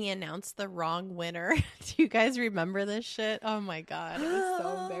 And he announced the wrong winner. Do you guys remember this shit? Oh my God. It was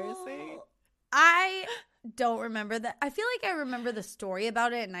so embarrassing. I don't remember that. I feel like I remember the story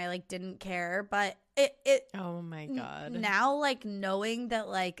about it and I like didn't care, but Oh my God. Now, like, knowing that,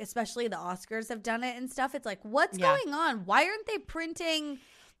 like, especially the Oscars have done it and stuff, it's like, what's going on? Why aren't they printing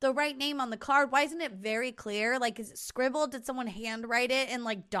the right name on the card? Why isn't it very clear? Like, is it scribbled? Did someone handwrite it in,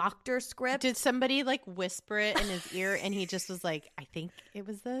 like, doctor script? Did somebody, like, whisper it in his ear and he just was like, I think it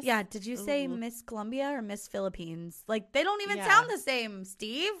was this? Yeah. Did you say Miss Columbia or Miss Philippines? Like, they don't even sound the same,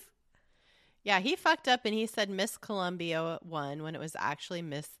 Steve. Yeah, he fucked up and he said Miss Columbia won when it was actually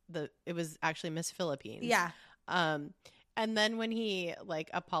Miss Philippines. Yeah. And then when he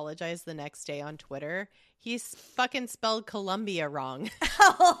like apologized the next day on Twitter, he fucking spelled Columbia wrong.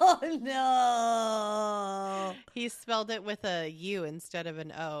 Oh no. He spelled it with a U instead of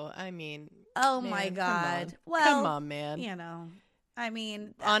an O. I mean, oh man, my God. Come on, man. You know, I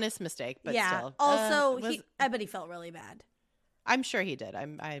mean, honest mistake, but still. Also, I bet he felt really bad. I'm sure he did.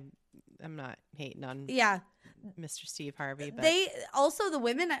 I'm not hating on Mr. Steve Harvey, but the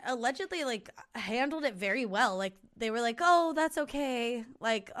women allegedly like handled it very well. Like they were like, "Oh, that's okay."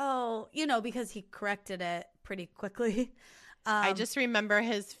 Like, "Oh, you know," because he corrected it pretty quickly. I just remember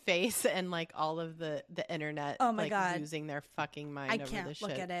his face and like all of the internet God, losing their fucking mind over can't this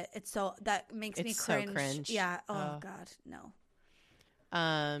look shit. at it. It's so that makes me cringe. So cringe. Yeah. Oh God, no.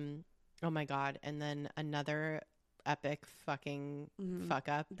 Oh my God. And then another epic fucking fuck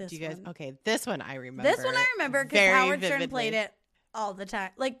up. Do you guys? Okay, this one I remember. This one I remember because Howard Stern played it all the time.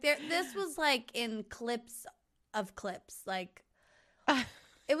 Like this was like in clips of clips. Like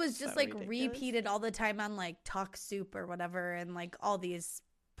it was just like ridiculous. Repeated all the time on like Talk Soup or whatever, and like all these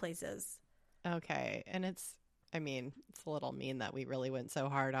places. Okay, and it's a little mean that we really went so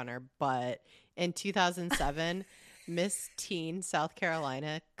hard on her, but in 2007. Miss Teen South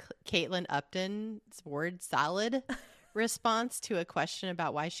Carolina, Caitlin Upton's word salad response to a question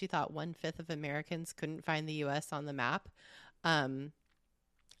about why she thought 1/5 of Americans couldn't find the U.S. on the map.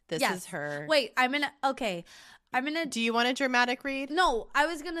 This is her. Wait, Do you want a dramatic read? No, I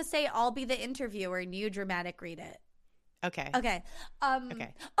was gonna say I'll be the interviewer and you dramatic read it. Okay. Okay.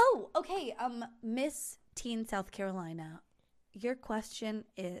 Okay. Oh, okay. Miss Teen South Carolina, your question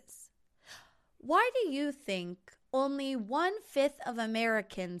is, why do you think only 1/5 of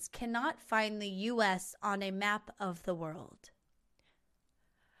Americans cannot find the U.S. on a map of the world?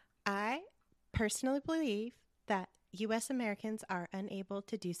 I personally believe that U.S. Americans are unable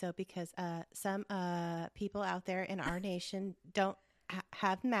to do so because some people out there in our nation don't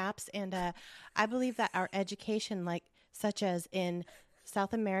have maps. And I believe that our education, such as in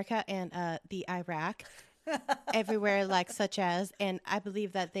South America and the Iraq, everywhere such as, and I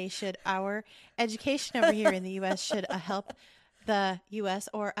believe that our education over here in the U.S. should help the U.S.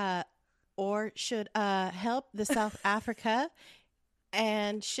 or should help the South Africa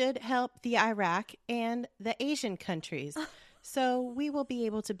and should help the Iraq and the Asian countries. So we will be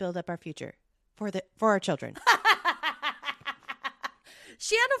able to build up our future for our children.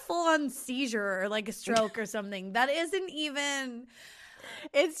 She had a full-on seizure or like a stroke or something. That isn't even...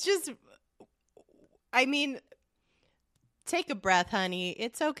 It's just... take a breath, honey.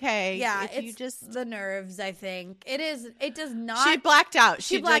 It's okay. Yeah, it's the nerves, I think. It does not... She blacked out.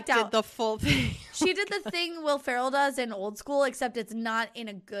 She blacked out. Did the full thing. She did the thing Will Ferrell does in Old School, except it's not in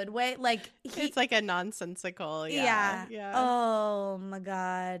a good way. It's like a nonsensical. Yeah. Oh, my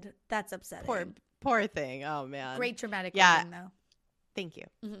God. That's upsetting. Poor thing. Oh, man. Great dramatic reading, though. Thank you.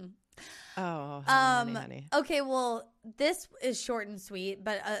 Mm-hmm. Oh, honey. Okay, well, this is short and sweet,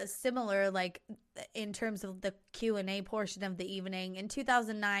 but similar, in terms of the Q&A portion of the evening. In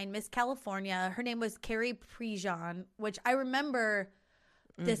 2009, Miss California, her name was Carrie Prejean, which I remember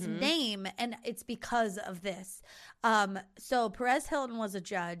this name, and it's because of this. So Perez Hilton was a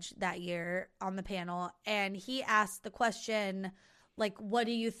judge that year on the panel, and he asked the question, what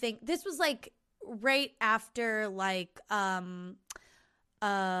do you think? This was right after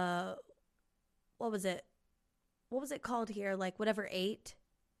what was it? What was it called here? Whatever 8?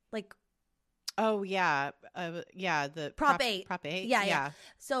 Oh, yeah. The Prop 8. Prop 8. Yeah.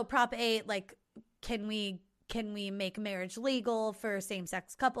 So Prop 8, can we make marriage legal for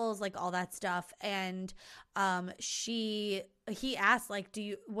same-sex couples, all that stuff? And he asked,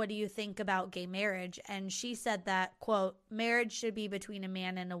 what do you think about gay marriage? And she said that, quote, marriage should be between a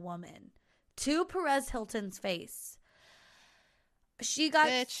man and a woman. To Perez Hilton's face. She got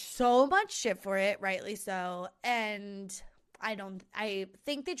so much shit for it, rightly so. And I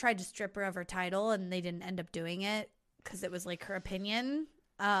think they tried to strip her of her title and they didn't end up doing it because it was her opinion.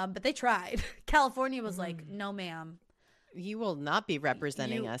 But they tried. California was no, ma'am. You will not be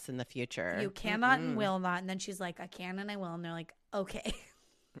representing us in the future. You cannot and will not. And then she's like, I can and I will. And they're like, okay.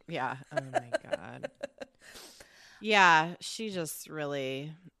 Yeah. Oh, my God. Yeah. She just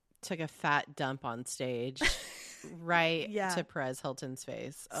really took a fat dump on stage right to Perez Hilton's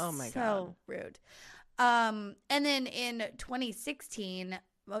face. Oh my God. So rude. And then in 2016,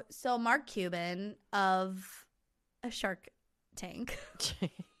 so Mark Cuban of a Shark Tank,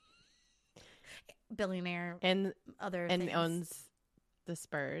 billionaire and other and things. owns the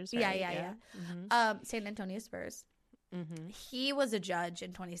Spurs, right? Yeah. Mm-hmm. San Antonio Spurs. Mm-hmm. He was a judge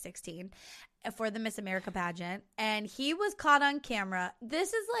in 2016 for the Miss America pageant, and he was caught on camera.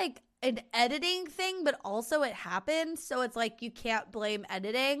 This is like an editing thing, but also it happened, so it's like you can't blame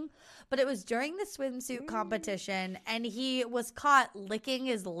editing. But it was during the swimsuit competition, and he was caught licking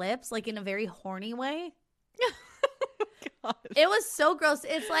his lips like in a very horny way. God. It was so gross.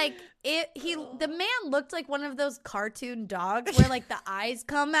 It's like the man looked like one of those cartoon dogs where like the eyes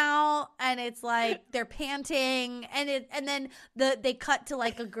come out and it's like they're panting, and then they cut to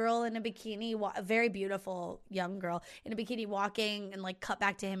like a girl in a bikini, a very beautiful young girl in a bikini walking, and like cut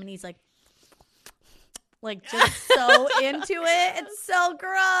back to him and he's like just so into it. It's so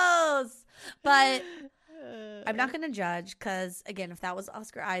gross. But I'm not going to judge because, again, if that was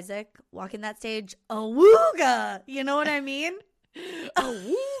Oscar Isaac walking that stage, awooga, you know what I mean?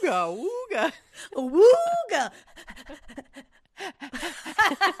 Awooga, wooga. Awooga.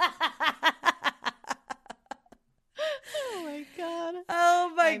 Oh, my God.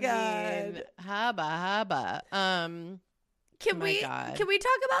 Oh, my God. Mean, haba. Can we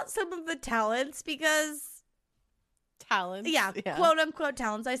talk about some of the talents? Because... talents. Yeah, quote unquote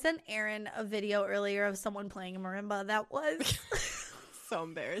talents. I sent Aaron a video earlier of someone playing a marimba. That was so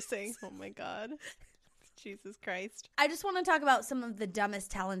embarrassing. Oh my God. Jesus Christ. I just want to talk about some of the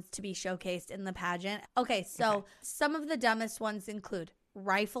dumbest talents to be showcased in the pageant. Okay, so some of the dumbest ones include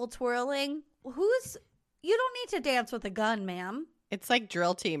rifle twirling. You don't need to dance with a gun, ma'am. It's like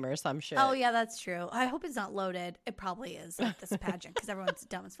drill team or some shit. Oh, yeah, that's true. I hope it's not loaded. It probably is, like this pageant, because everyone's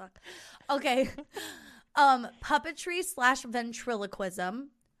dumb as fuck. Okay. Puppetry / ventriloquism.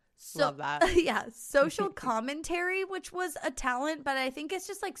 Love that. Yeah. Social commentary, which was a talent, but I think it's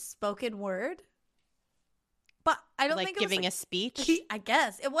just like spoken word. But I don't think it giving was a speech. I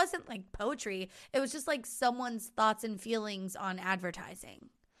guess it wasn't like poetry. It was just like someone's thoughts and feelings on advertising.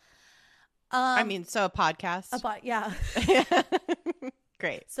 I mean, so a podcast. Yeah.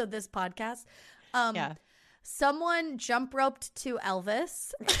 Great. So this podcast. Yeah. Someone jump roped to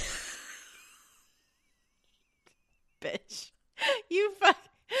Elvis. Bitch,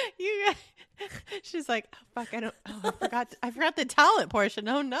 she's like, oh fuck, I forgot the talent portion.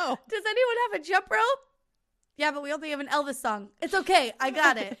 Oh no. Does anyone have a jump rope? Yeah, but we only have an Elvis song. It's okay, I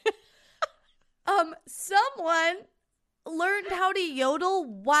got it. Someone learned how to yodel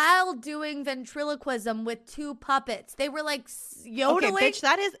while doing ventriloquism with 2 puppets. They were like yodeling. Okay, bitch,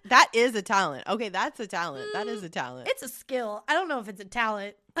 that is a talent. Okay, that's a talent. That is a talent. It's a skill. I don't know if it's a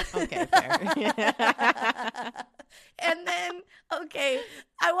talent. Okay, fair. And then,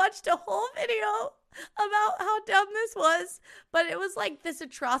 I watched a whole video about how dumb this was, but it was like this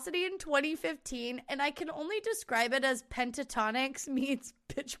atrocity in 2015, and I can only describe it as Pentatonix meets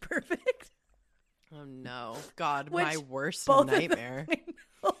Pitch Perfect. Oh no, God, my worst nightmare.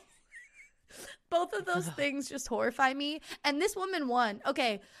 Both of those things just horrify me. And this woman won.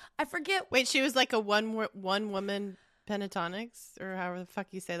 Okay, I forget. Wait, she was like a one woman Pentatonix, or however the fuck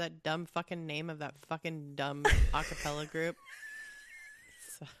you say that dumb fucking name of that fucking dumb acapella group.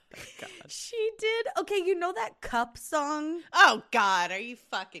 God. She did. Okay, you know that Cup song? Oh God, are you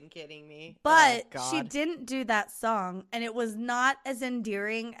fucking kidding me? But she didn't do that song, and it was not as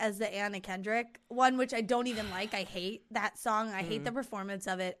endearing as the Anna Kendrick one, which I don't even like. I hate that song. I hate the performance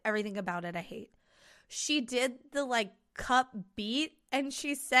of it. Everything about it I hate. She did the like Cup beat, and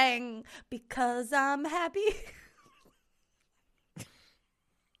she sang "Because I'm Happy."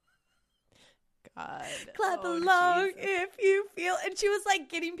 God. Clap along if you feel. And she was like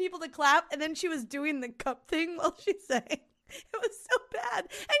getting people to clap, and then she was doing the cup thing while she sang. It was so bad.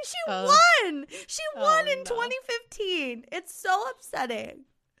 And she won. She won in 2015. It's so upsetting.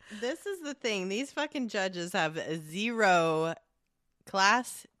 This is the thing. These fucking judges have zero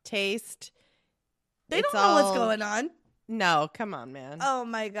class, taste. They don't know what's going on. No, come on, man. Oh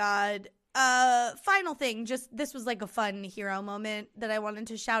my God. Final thing, just this was like a fun hero moment that I wanted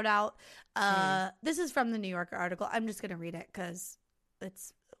to shout out. This is from the New Yorker article. I'm just gonna read it because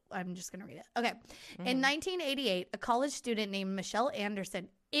I'm just gonna read it. Okay. In 1988, a college student named Michelle Anderson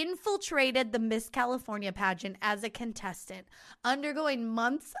infiltrated the Miss California pageant as a contestant, undergoing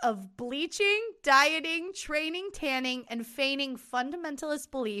months of bleaching, dieting, training, tanning, and feigning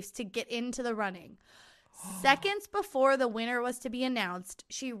fundamentalist beliefs to get into the running. Seconds before the winner was to be announced,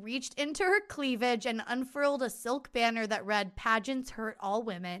 she reached into her cleavage and unfurled a silk banner that read, "Pageants hurt all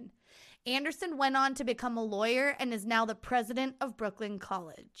women." Anderson went on to become a lawyer and is now the president of Brooklyn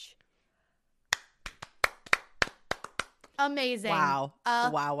College. Amazing. Wow.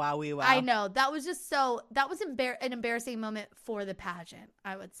 Wow. I know. That was just that was an embarrassing moment for the pageant,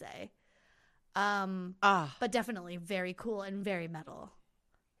 I would say. But definitely very cool and very metal.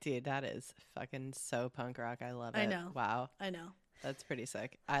 Dude, that is fucking so punk rock. I love it. I know. Wow. I know. That's pretty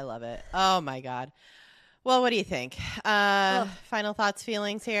sick. I love it. Oh my God. Well, what do you think? Final thoughts,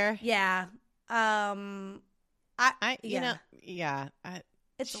 feelings here? Yeah. It's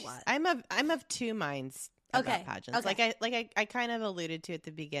a lot. I'm of two minds about pageants. Okay. I kind of alluded to at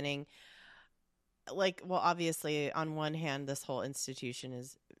the beginning. Like, well, obviously, on one hand, this whole institution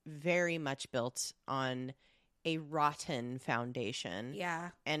is very much built on a rotten foundation.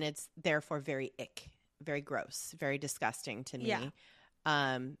 Yeah. And it's therefore very very gross, very disgusting to me. Yeah.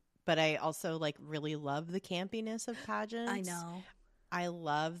 But I also really love the campiness of pageants. I know. I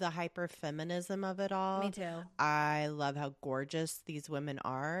love the hyper feminism of it all. Me too. I love how gorgeous these women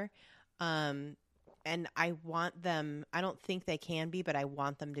are. And I want them, I don't think they can be, but I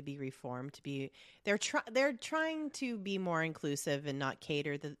want them to be reformed, they're trying to be more inclusive and not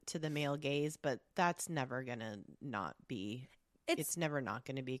cater to the male gaze, but that's never going to not be, it's never not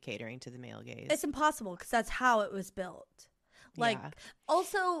going to be catering to the male gaze. It's impossible because that's how it was built.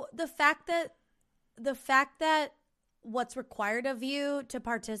 Also the fact that what's required of you to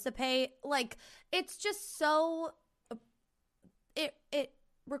participate, it's just so, it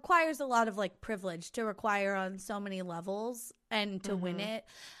requires a lot of privilege to require on so many levels and to win it.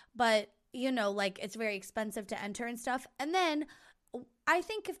 But, it's very expensive to enter and stuff. And then I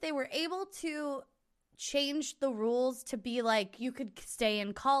think if they were able to change the rules to be you could stay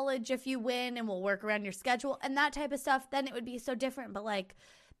in college if you win and we'll work around your schedule and that type of stuff, then it would be so different. But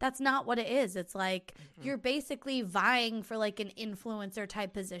that's not what it is. It's you're basically vying for an influencer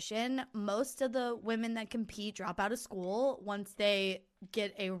type position. Most of the women that compete drop out of school once they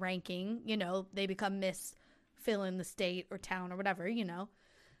get a ranking. They become Miss fill in the state or town or whatever.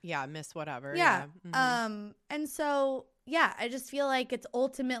 Yeah, Miss whatever. Yeah. Mm-hmm. And so I just feel it's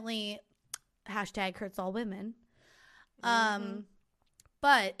ultimately #hurts all women.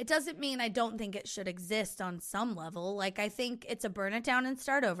 But it doesn't mean I don't think it should exist on some level. I think it's a burn it down and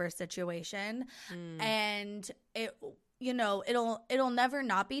start over situation. And it'll never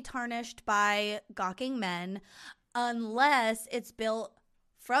not be tarnished by gawking men unless it's built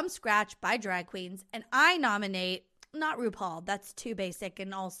from scratch by drag queens. And I nominate, not RuPaul, that's too basic.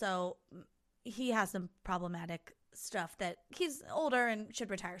 And also he has some problematic stuff that he's older and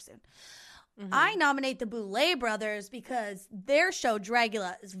should retire soon. I nominate the Boulay Brothers because their show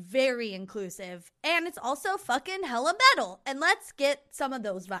Dragula is very inclusive and it's also fucking hella metal. And let's get some of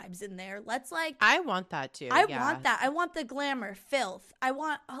those vibes in there. Let's I want that too. I want that. I want the glamour, filth. I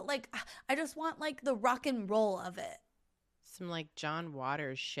want I just want the rock and roll of it. Some John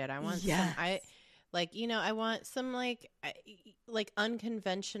Waters shit. I want I want some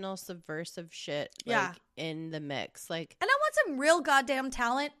unconventional subversive shit in the mix. And I want some real goddamn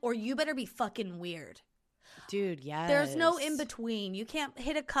talent or you better be fucking weird. Dude, yes. There's no in between. You can't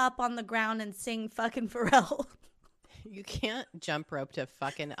hit a cup on the ground and sing fucking Pharrell. You can't jump rope to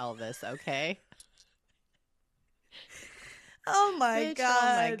fucking Elvis, okay? Oh my Bitch, god.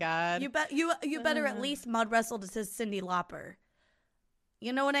 Oh my god. You better at least mud wrestle to Cyndi Lauper.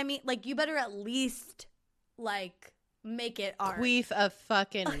 You know what I mean? You better at least make it art. Queef a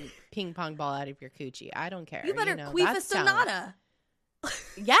fucking ping pong ball out of your coochie. I don't care. You better queef a sonata.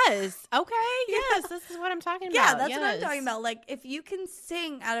 Yes. Okay. Yes. This is what I'm talking about. Yeah, that's what I'm talking about. If you can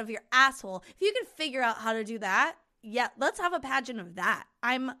sing out of your asshole, if you can figure out how to do that, yeah, let's have a pageant of that.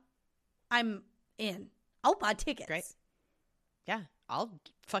 I'm in. I'll buy tickets. Great. Yeah, I'll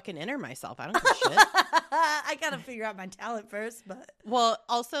fucking enter myself. I don't give a shit. I gotta figure out my talent first, but well,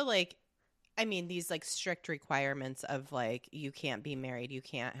 also these strict requirements of you can't be married, you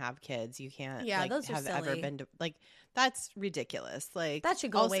can't have kids, you can't those are have silly. ever been to, that's ridiculous. That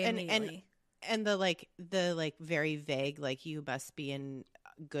should go away immediately. And the very vague you must be in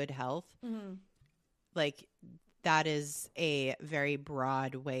good health. That is a very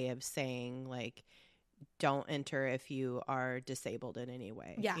broad way of saying don't enter if you are disabled in any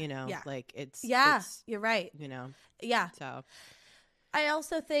way. Yeah. It's you're right. Yeah. So I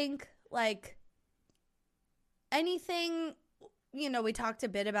also think anything, we talked a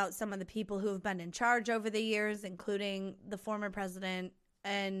bit about some of the people who have been in charge over the years, including the former president.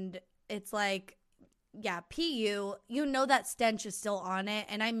 And it's PU, you know that stench is still on it.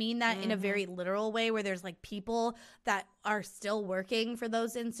 And I mean that in a very literal way, where there's like people that are still working for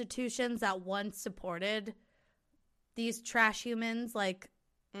those institutions that once supported these trash humans, like,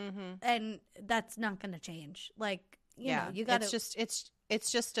 and that's not going to change. Like, you know, you got to.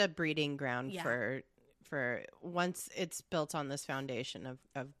 It's just a breeding ground for once it's built on this foundation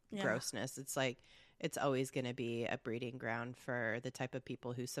of grossness. It's like it's always going to be a breeding ground for the type of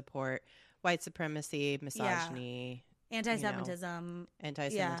people who support white supremacy, misogyny, anti-Semitism.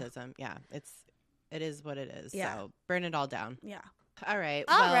 Anti-Semitism. Yeah. It is what it is. Yeah. So burn it all down. Yeah. All right.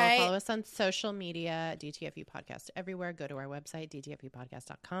 Follow us on social media, DTFU Podcast everywhere. Go to our website,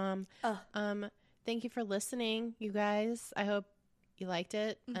 dtfupodcast.com. Thank you for listening, you guys. I hope you liked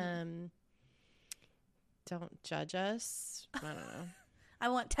it. Don't judge us. I don't know. I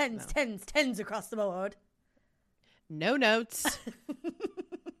want tens across the board. No notes.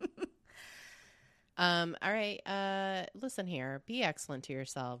 All right. Listen here. Be excellent to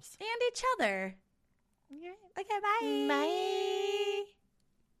yourselves. And each other. Okay, bye. Bye.